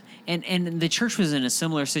want. And the church was in a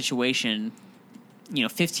similar situation, you know,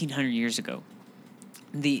 1,500 years ago.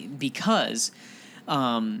 Because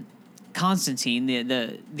Constantine,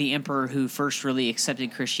 the emperor who first really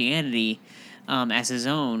accepted Christianity as his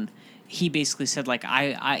own, he basically said, like,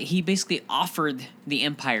 he basically offered the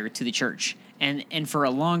empire to the church. And for a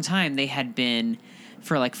long time, they had been,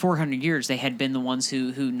 for like 400 years, they had been the ones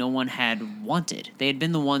who no one had wanted. They had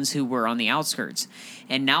been the ones who were on the outskirts.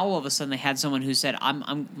 And now all of a sudden they had someone who said,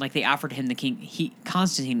 I'm like, they offered him the king.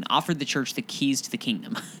 Constantine offered the church the keys to the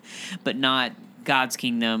kingdom, but not God's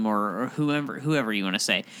kingdom or whoever you want to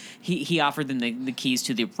say. He offered them the keys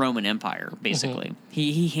to the Roman Empire, basically. Mm-hmm.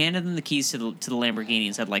 He handed them the keys to the Lamborghini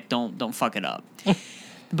and said, like, don't fuck it up.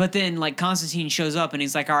 But then, like, Constantine shows up and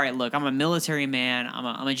he's like, all right, look, I'm a military man.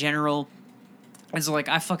 I'm a general. And so, like,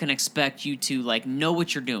 I fucking expect you to, like, know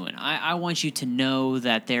what you're doing. I want you to know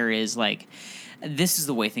that there is, like, this is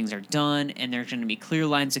the way things are done, and there's going to be clear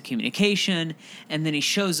lines of communication. And then he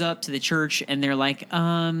shows up to the church and they're like,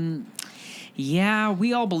 yeah,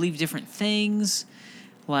 we all believe different things.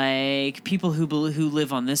 Like, people who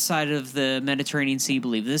live on this side of the Mediterranean Sea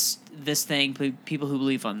believe this thing. People who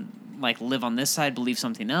live on this side believe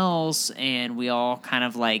something else, and we all kind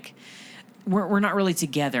of like we're not really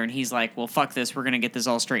together. And he's like, well, fuck this, we're gonna get this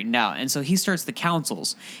all straightened out. And so he starts the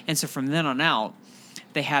councils, and so from then on out,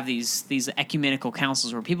 they have these ecumenical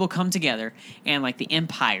councils where people come together, and like the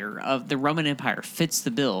empire of the Roman Empire foots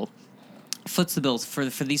the bill for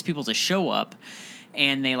these people to show up,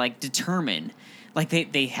 and they like determine, like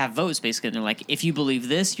they have votes basically, and they're like, if you believe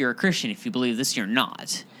this, you're a Christian. If you believe this, you're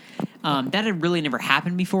not. That had really never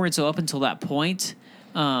happened before, and so up until that point,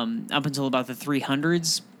 up until about the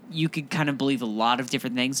 300s, you could kind of believe a lot of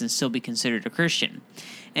different things and still be considered a Christian.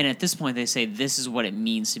 And at this point, they say this is what it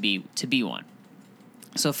means to be one.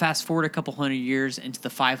 So fast forward a couple hundred years into the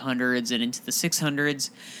 500s and into the 600s.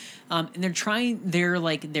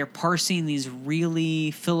 And they're parsing these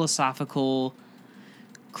really philosophical,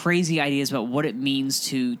 crazy ideas about what it means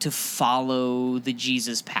to follow the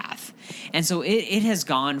Jesus path. And so it has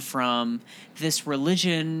gone from this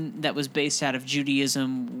religion that was based out of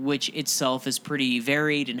Judaism, which itself is pretty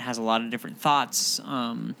varied and has a lot of different thoughts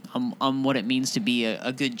on what it means to be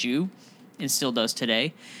a good Jew, and still does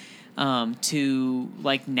today. To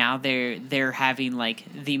like now they're having like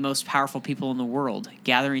the most powerful people in the world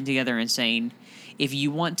gathering together and saying, if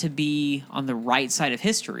you want to be on the right side of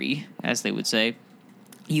history, as they would say,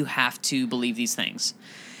 you have to believe these things.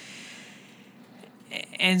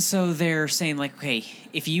 And so they're saying, like, okay,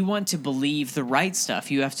 if you want to believe the right stuff,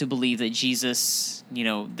 you have to believe that Jesus,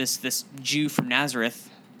 this Jew from Nazareth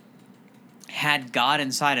had God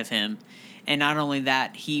inside of him. And not only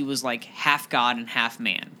that, he was like half God and half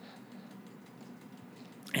man.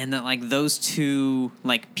 And that like those two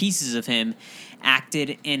like pieces of him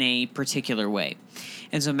acted in a particular way.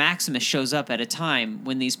 And so Maximus shows up at a time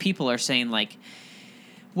when these people are saying like,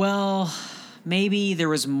 well, maybe there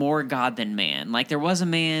was more God than man. Like there was a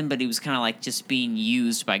man, but he was kind of like just being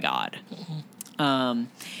used by God. And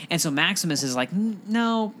so Maximus is like,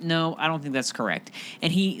 no, I don't think that's correct.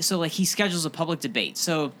 And he schedules a public debate.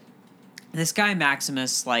 So this guy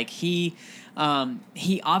Maximus, like he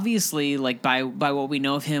obviously, like by what we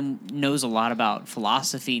know of him, knows a lot about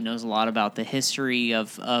philosophy, knows a lot about the history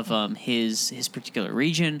of his particular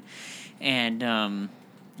region, and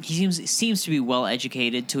he seems to be well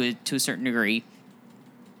educated to a certain degree.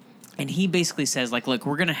 And he basically says, like, look,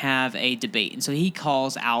 we're going to have a debate. And so he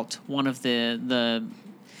calls out one of the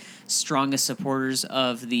strongest supporters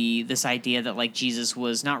of this idea that, like, Jesus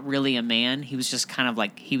was not really a man. He was just kind of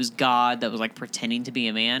like, he was God that was, like, pretending to be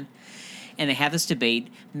a man. And they have this debate.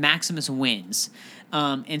 Maximus wins.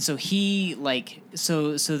 And so he, like,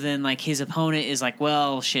 so then, like, his opponent is like,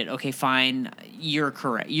 well, shit, okay, fine, you're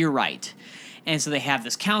correct, you're right. And so they have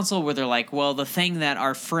this council where they're like, well, the thing that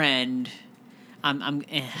our friend...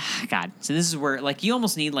 God. So this is where, like, you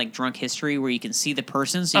almost need, like, drunk history where you can see the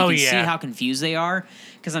person so you can see how confused they are,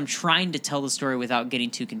 because I'm trying to tell the story without getting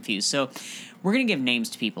too confused. So we're going to give names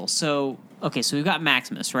to people. So, okay, so we've got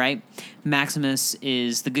Maximus, right? Maximus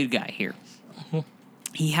is the good guy here.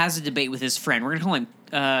 He has a debate with his friend. We're going to call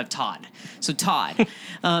him Todd. So Todd,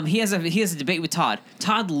 he has a debate with Todd.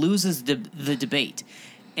 Todd loses the debate.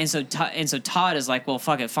 And so Todd is like, well,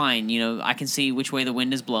 fuck it, fine. I can see which way the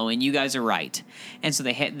wind is blowing. You guys are right. And so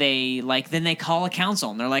then they call a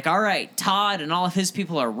council and they're like, all right, Todd and all of his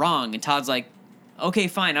people are wrong. And Todd's like, okay,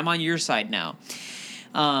 fine, I'm on your side now.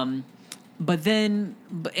 And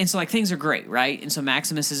so like things are great, right? And so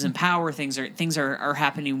Maximus is in power. Things are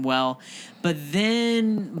happening well. But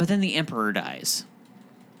then the emperor dies.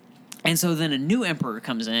 And so then a new emperor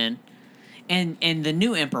comes in. And the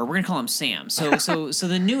new emperor, we're gonna call him Sam. So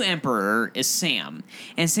the new emperor is Sam,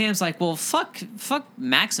 and Sam's like, well, fuck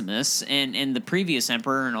Maximus and the previous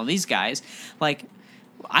emperor and all these guys. Like,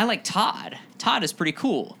 I like Todd. Todd is pretty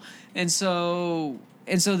cool, and so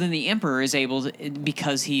then the emperor is able to,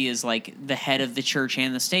 because he is like the head of the church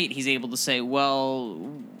and the state, he's able to say, well,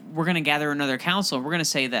 we're gonna gather another council. We're gonna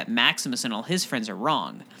say that Maximus and all his friends are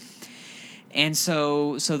wrong, and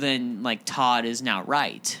so then like Todd is now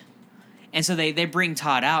right. And so they bring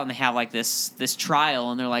Todd out and they have like this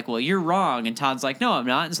trial, and they're like, well, you're wrong. And Todd's like, no, I'm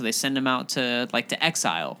not. And so they send him out to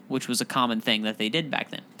exile, which was a common thing that they did back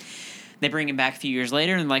then. They bring him back a few years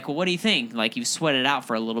later and like, well, what do you think? Like, you've sweated out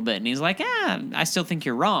for a little bit. And he's like, I still think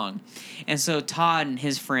you're wrong. And so Todd and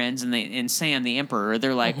his friends and Sam, the emperor,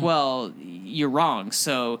 they're like, well, you're wrong.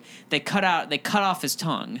 So they cut off his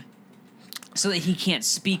tongue, so that he can't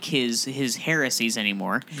speak his heresies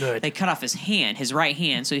anymore. Good. They cut off his hand, his right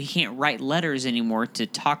hand, so he can't write letters anymore to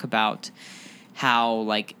talk about how,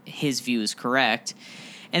 like, his view is correct.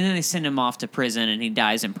 And then they send him off to prison, and he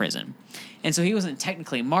dies in prison. And so he wasn't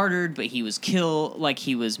technically martyred, but he was killed, like,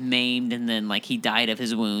 he was maimed, and then, like, he died of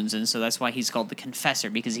his wounds. And so that's why he's called the Confessor,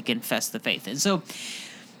 because he confessed the faith. And so,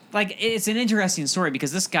 like, it's an interesting story,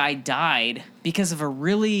 because this guy died because of a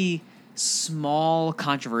really small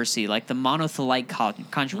controversy, like the monothelite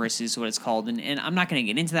controversy is what it's called, and I'm not going to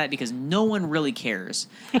get into that because no one really cares.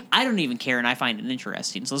 I don't even care, and I find it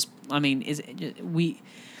interesting. So the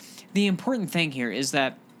important thing here is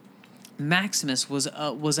that Maximus was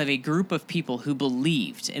of a group of people who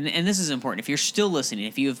believed, and this is important. If you're still listening,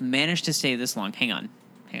 if you have managed to stay this long, hang on.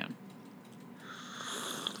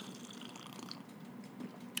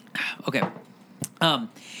 Okay,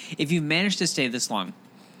 if you've managed to stay this long,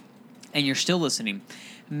 and you're still listening,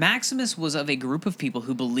 Maximus was of a group of people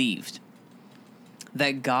who believed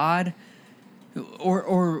that God,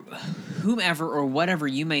 or whomever or whatever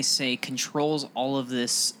you may say, controls all of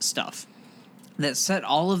this stuff, that set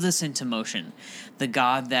all of this into motion. The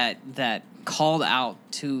God that called out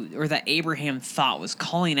to, or that Abraham thought was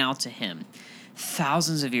calling out to him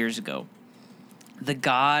thousands of years ago. The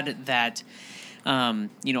God that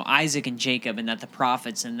Isaac and Jacob, and that the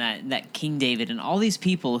prophets, and that King David, and all these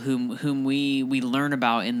people whom we learn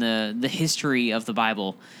about in the history of the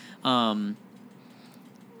Bible,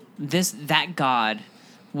 that God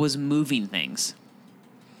was moving things.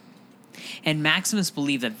 And Maximus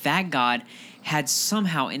believed that God had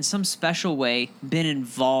somehow, in some special way, been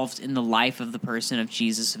involved in the life of the person of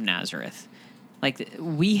Jesus of Nazareth. Like,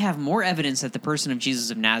 we have more evidence that the person of Jesus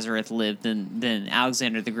of Nazareth lived than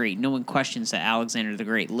Alexander the Great. No one questions that Alexander the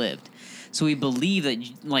Great lived. So we believe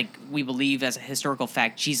that, we believe as a historical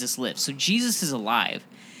fact, Jesus lived. So Jesus is alive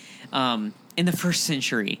in the first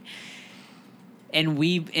century. And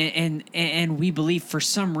we believe for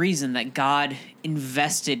some reason that God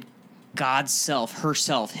invested God's self,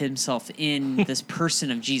 herself, himself in this person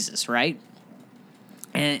of Jesus, right?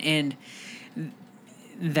 And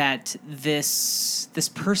that this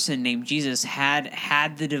person named Jesus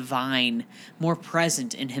had the divine more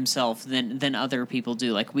present in himself than other people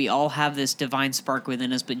do. Like, we all have this divine spark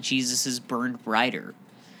within us, but Jesus is burned brighter.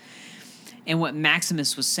 And what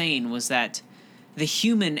Maximus was saying was that the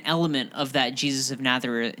human element of that Jesus of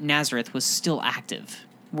Nazareth was still active,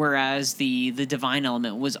 whereas the divine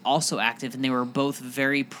element was also active, and they were both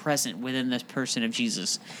very present within this person of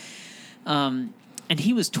Jesus. And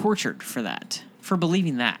he was tortured for that. For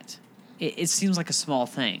believing that. It seems like a small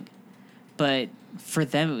thing, but for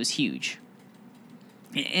them it was huge.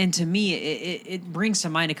 And to me, it brings to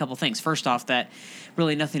mind a couple things. First off, that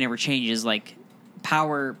really nothing ever changes. Like,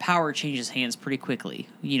 power changes hands pretty quickly,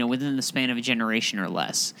 within the span of a generation or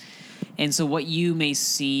less. And so what you may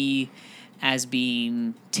see as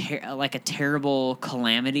being like a terrible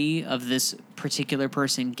calamity of this particular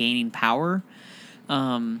person gaining power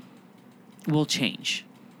will change.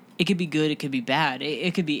 It could be good, it could be bad.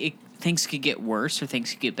 It could be things could get worse or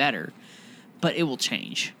things could get better, but it will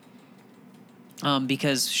change.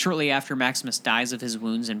 Because shortly after Maximus dies of his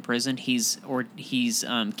wounds in prison, he's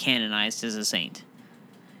canonized as a saint,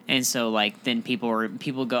 and so then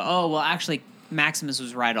people go, oh well, actually Maximus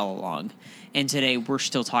was right all along, and today we're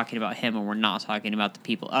still talking about him, and we're not talking about the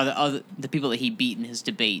people that he beat in his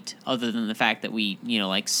debate, other than the fact that we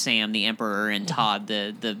like Sam the Emperor and Todd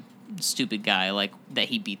the stupid guy that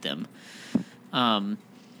he beat them. And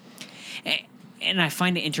I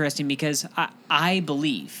find it interesting because I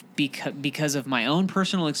believe because of my own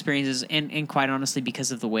personal experiences and quite honestly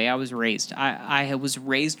because of the way I was raised. I was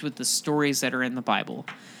raised with the stories that are in the Bible.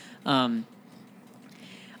 I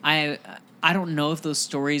don't know if those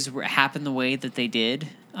stories happened the way that they did.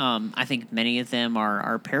 I think many of them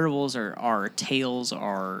are parables or are tales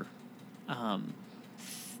or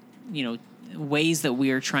ways that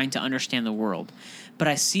we are trying to understand the world. But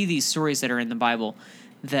I see these stories that are in the Bible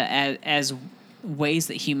that as ways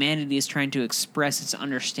that humanity is trying to express its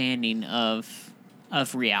understanding of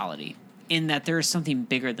reality, in that there is something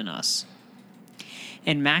bigger than us.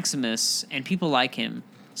 And Maximus and people like him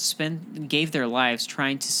gave their lives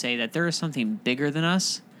trying to say that there is something bigger than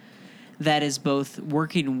us that is both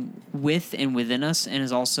working with and within us and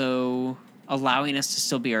is also allowing us to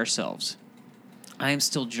still be ourselves. I am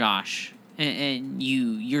still Josh, and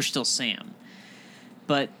you're still Sam.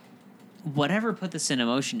 But whatever put this in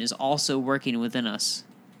motion is also working within us.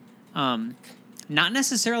 Not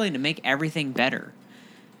necessarily to make everything better,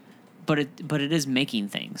 but it is making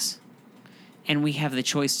things. And we have the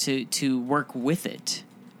choice to work with it.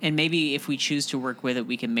 And maybe if we choose to work with it,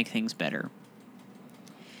 we can make things better.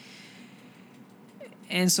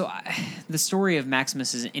 And so the story of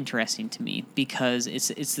Maximus is interesting to me because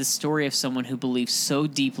it's the story of someone who believes so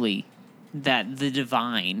deeply that the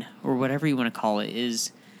divine, or whatever you want to call it,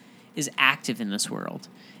 is active in this world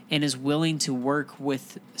and is willing to work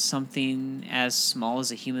with something as small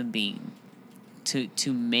as a human being to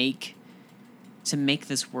make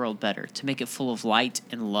this world better, to make it full of light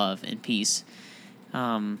and love and peace.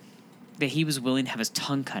 That he was willing to have his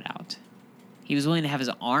tongue cut out. He was willing to have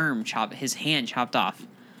his hand chopped off,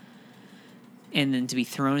 and then to be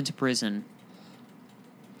thrown into prison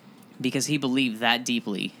because he believed that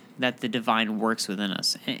deeply that the divine works within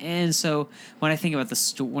us. And so when I think about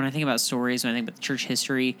stories, when I think about church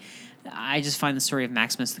history, I just find the story of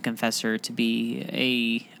Maximus the Confessor to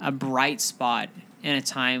be a bright spot in a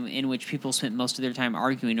time in which people spent most of their time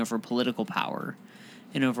arguing over political power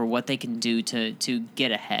and over what they can do to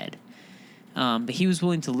get ahead. But he was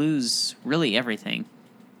willing to lose really everything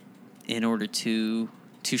in order to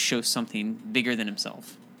show something bigger than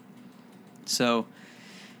himself. So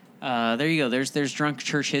there you go. There's drunk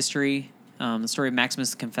church history. The story of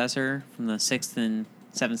Maximus the Confessor from the 6th and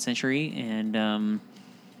 7th century. And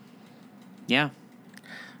yeah.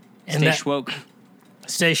 Stay schwoke.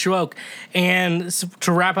 Stay schwoke. And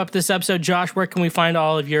to wrap up this episode, Josh, where can we find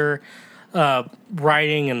all of your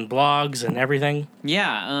writing and blogs and everything?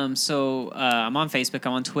 Yeah, so I'm on Facebook.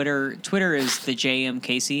 I'm on Twitter. Twitter is the JM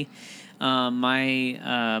Casey.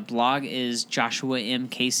 My blog is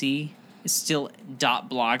JoshuaMCasey.com. is still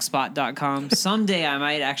 .blogspot.com. Someday I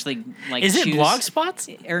might actually Is it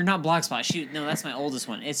Blogspots? Or not Blogspot. Shoot, no, that's my oldest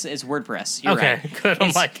one. It's WordPress. You're Okay, right. good.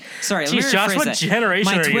 I'm like, sorry. geez, let me Josh, rephrase what that.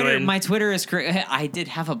 generation are you in? My Twitter is correct. I did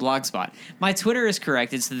have a Blogspot. My Twitter is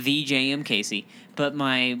correct. It's the JM Casey, but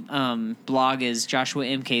my blog is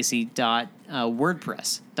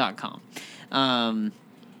joshuamcasey.wordpress.com.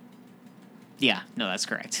 Yeah, no, that's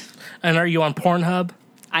correct. And are you on Pornhub?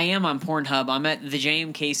 I am on Pornhub. I'm at the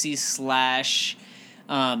JM Casey /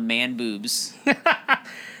 man boobs.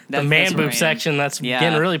 The man boob section, that's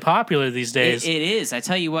getting really popular these days. It is. I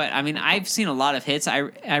tell you what. I mean, I've seen a lot of hits.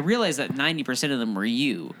 I realized that 90% of them were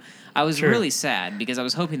you. I was really sad because I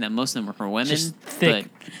was hoping that most of them were for women. Just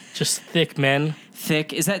thick men.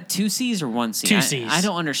 Thick. Is that 2 C's or 1 C? 2 C's. I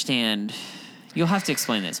don't understand. You'll have to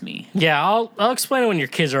explain that to me. Yeah, I'll explain it when your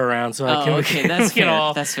kids are around. So okay, that's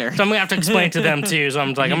fair. That's fair. So I'm gonna have to explain it to them too. So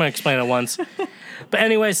I'm gonna explain it once. But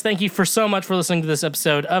anyways, thank you so much for listening to this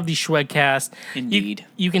episode of the Schwegcast. Indeed.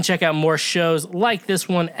 You can check out more shows like this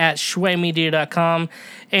one at schwegmedia.com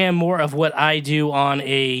and more of what I do on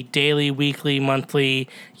a daily, weekly, monthly,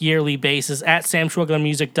 yearly basis at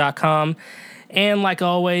samschweglermusic.com. And like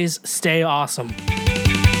always, stay awesome.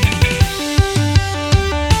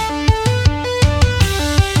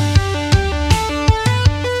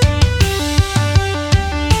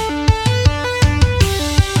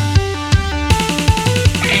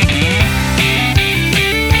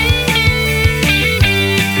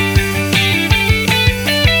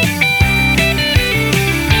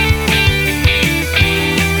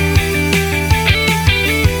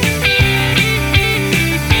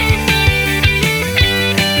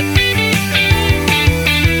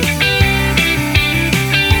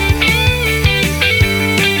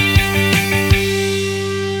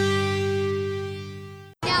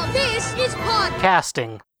 Now this is podcast.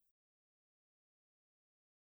 Casting.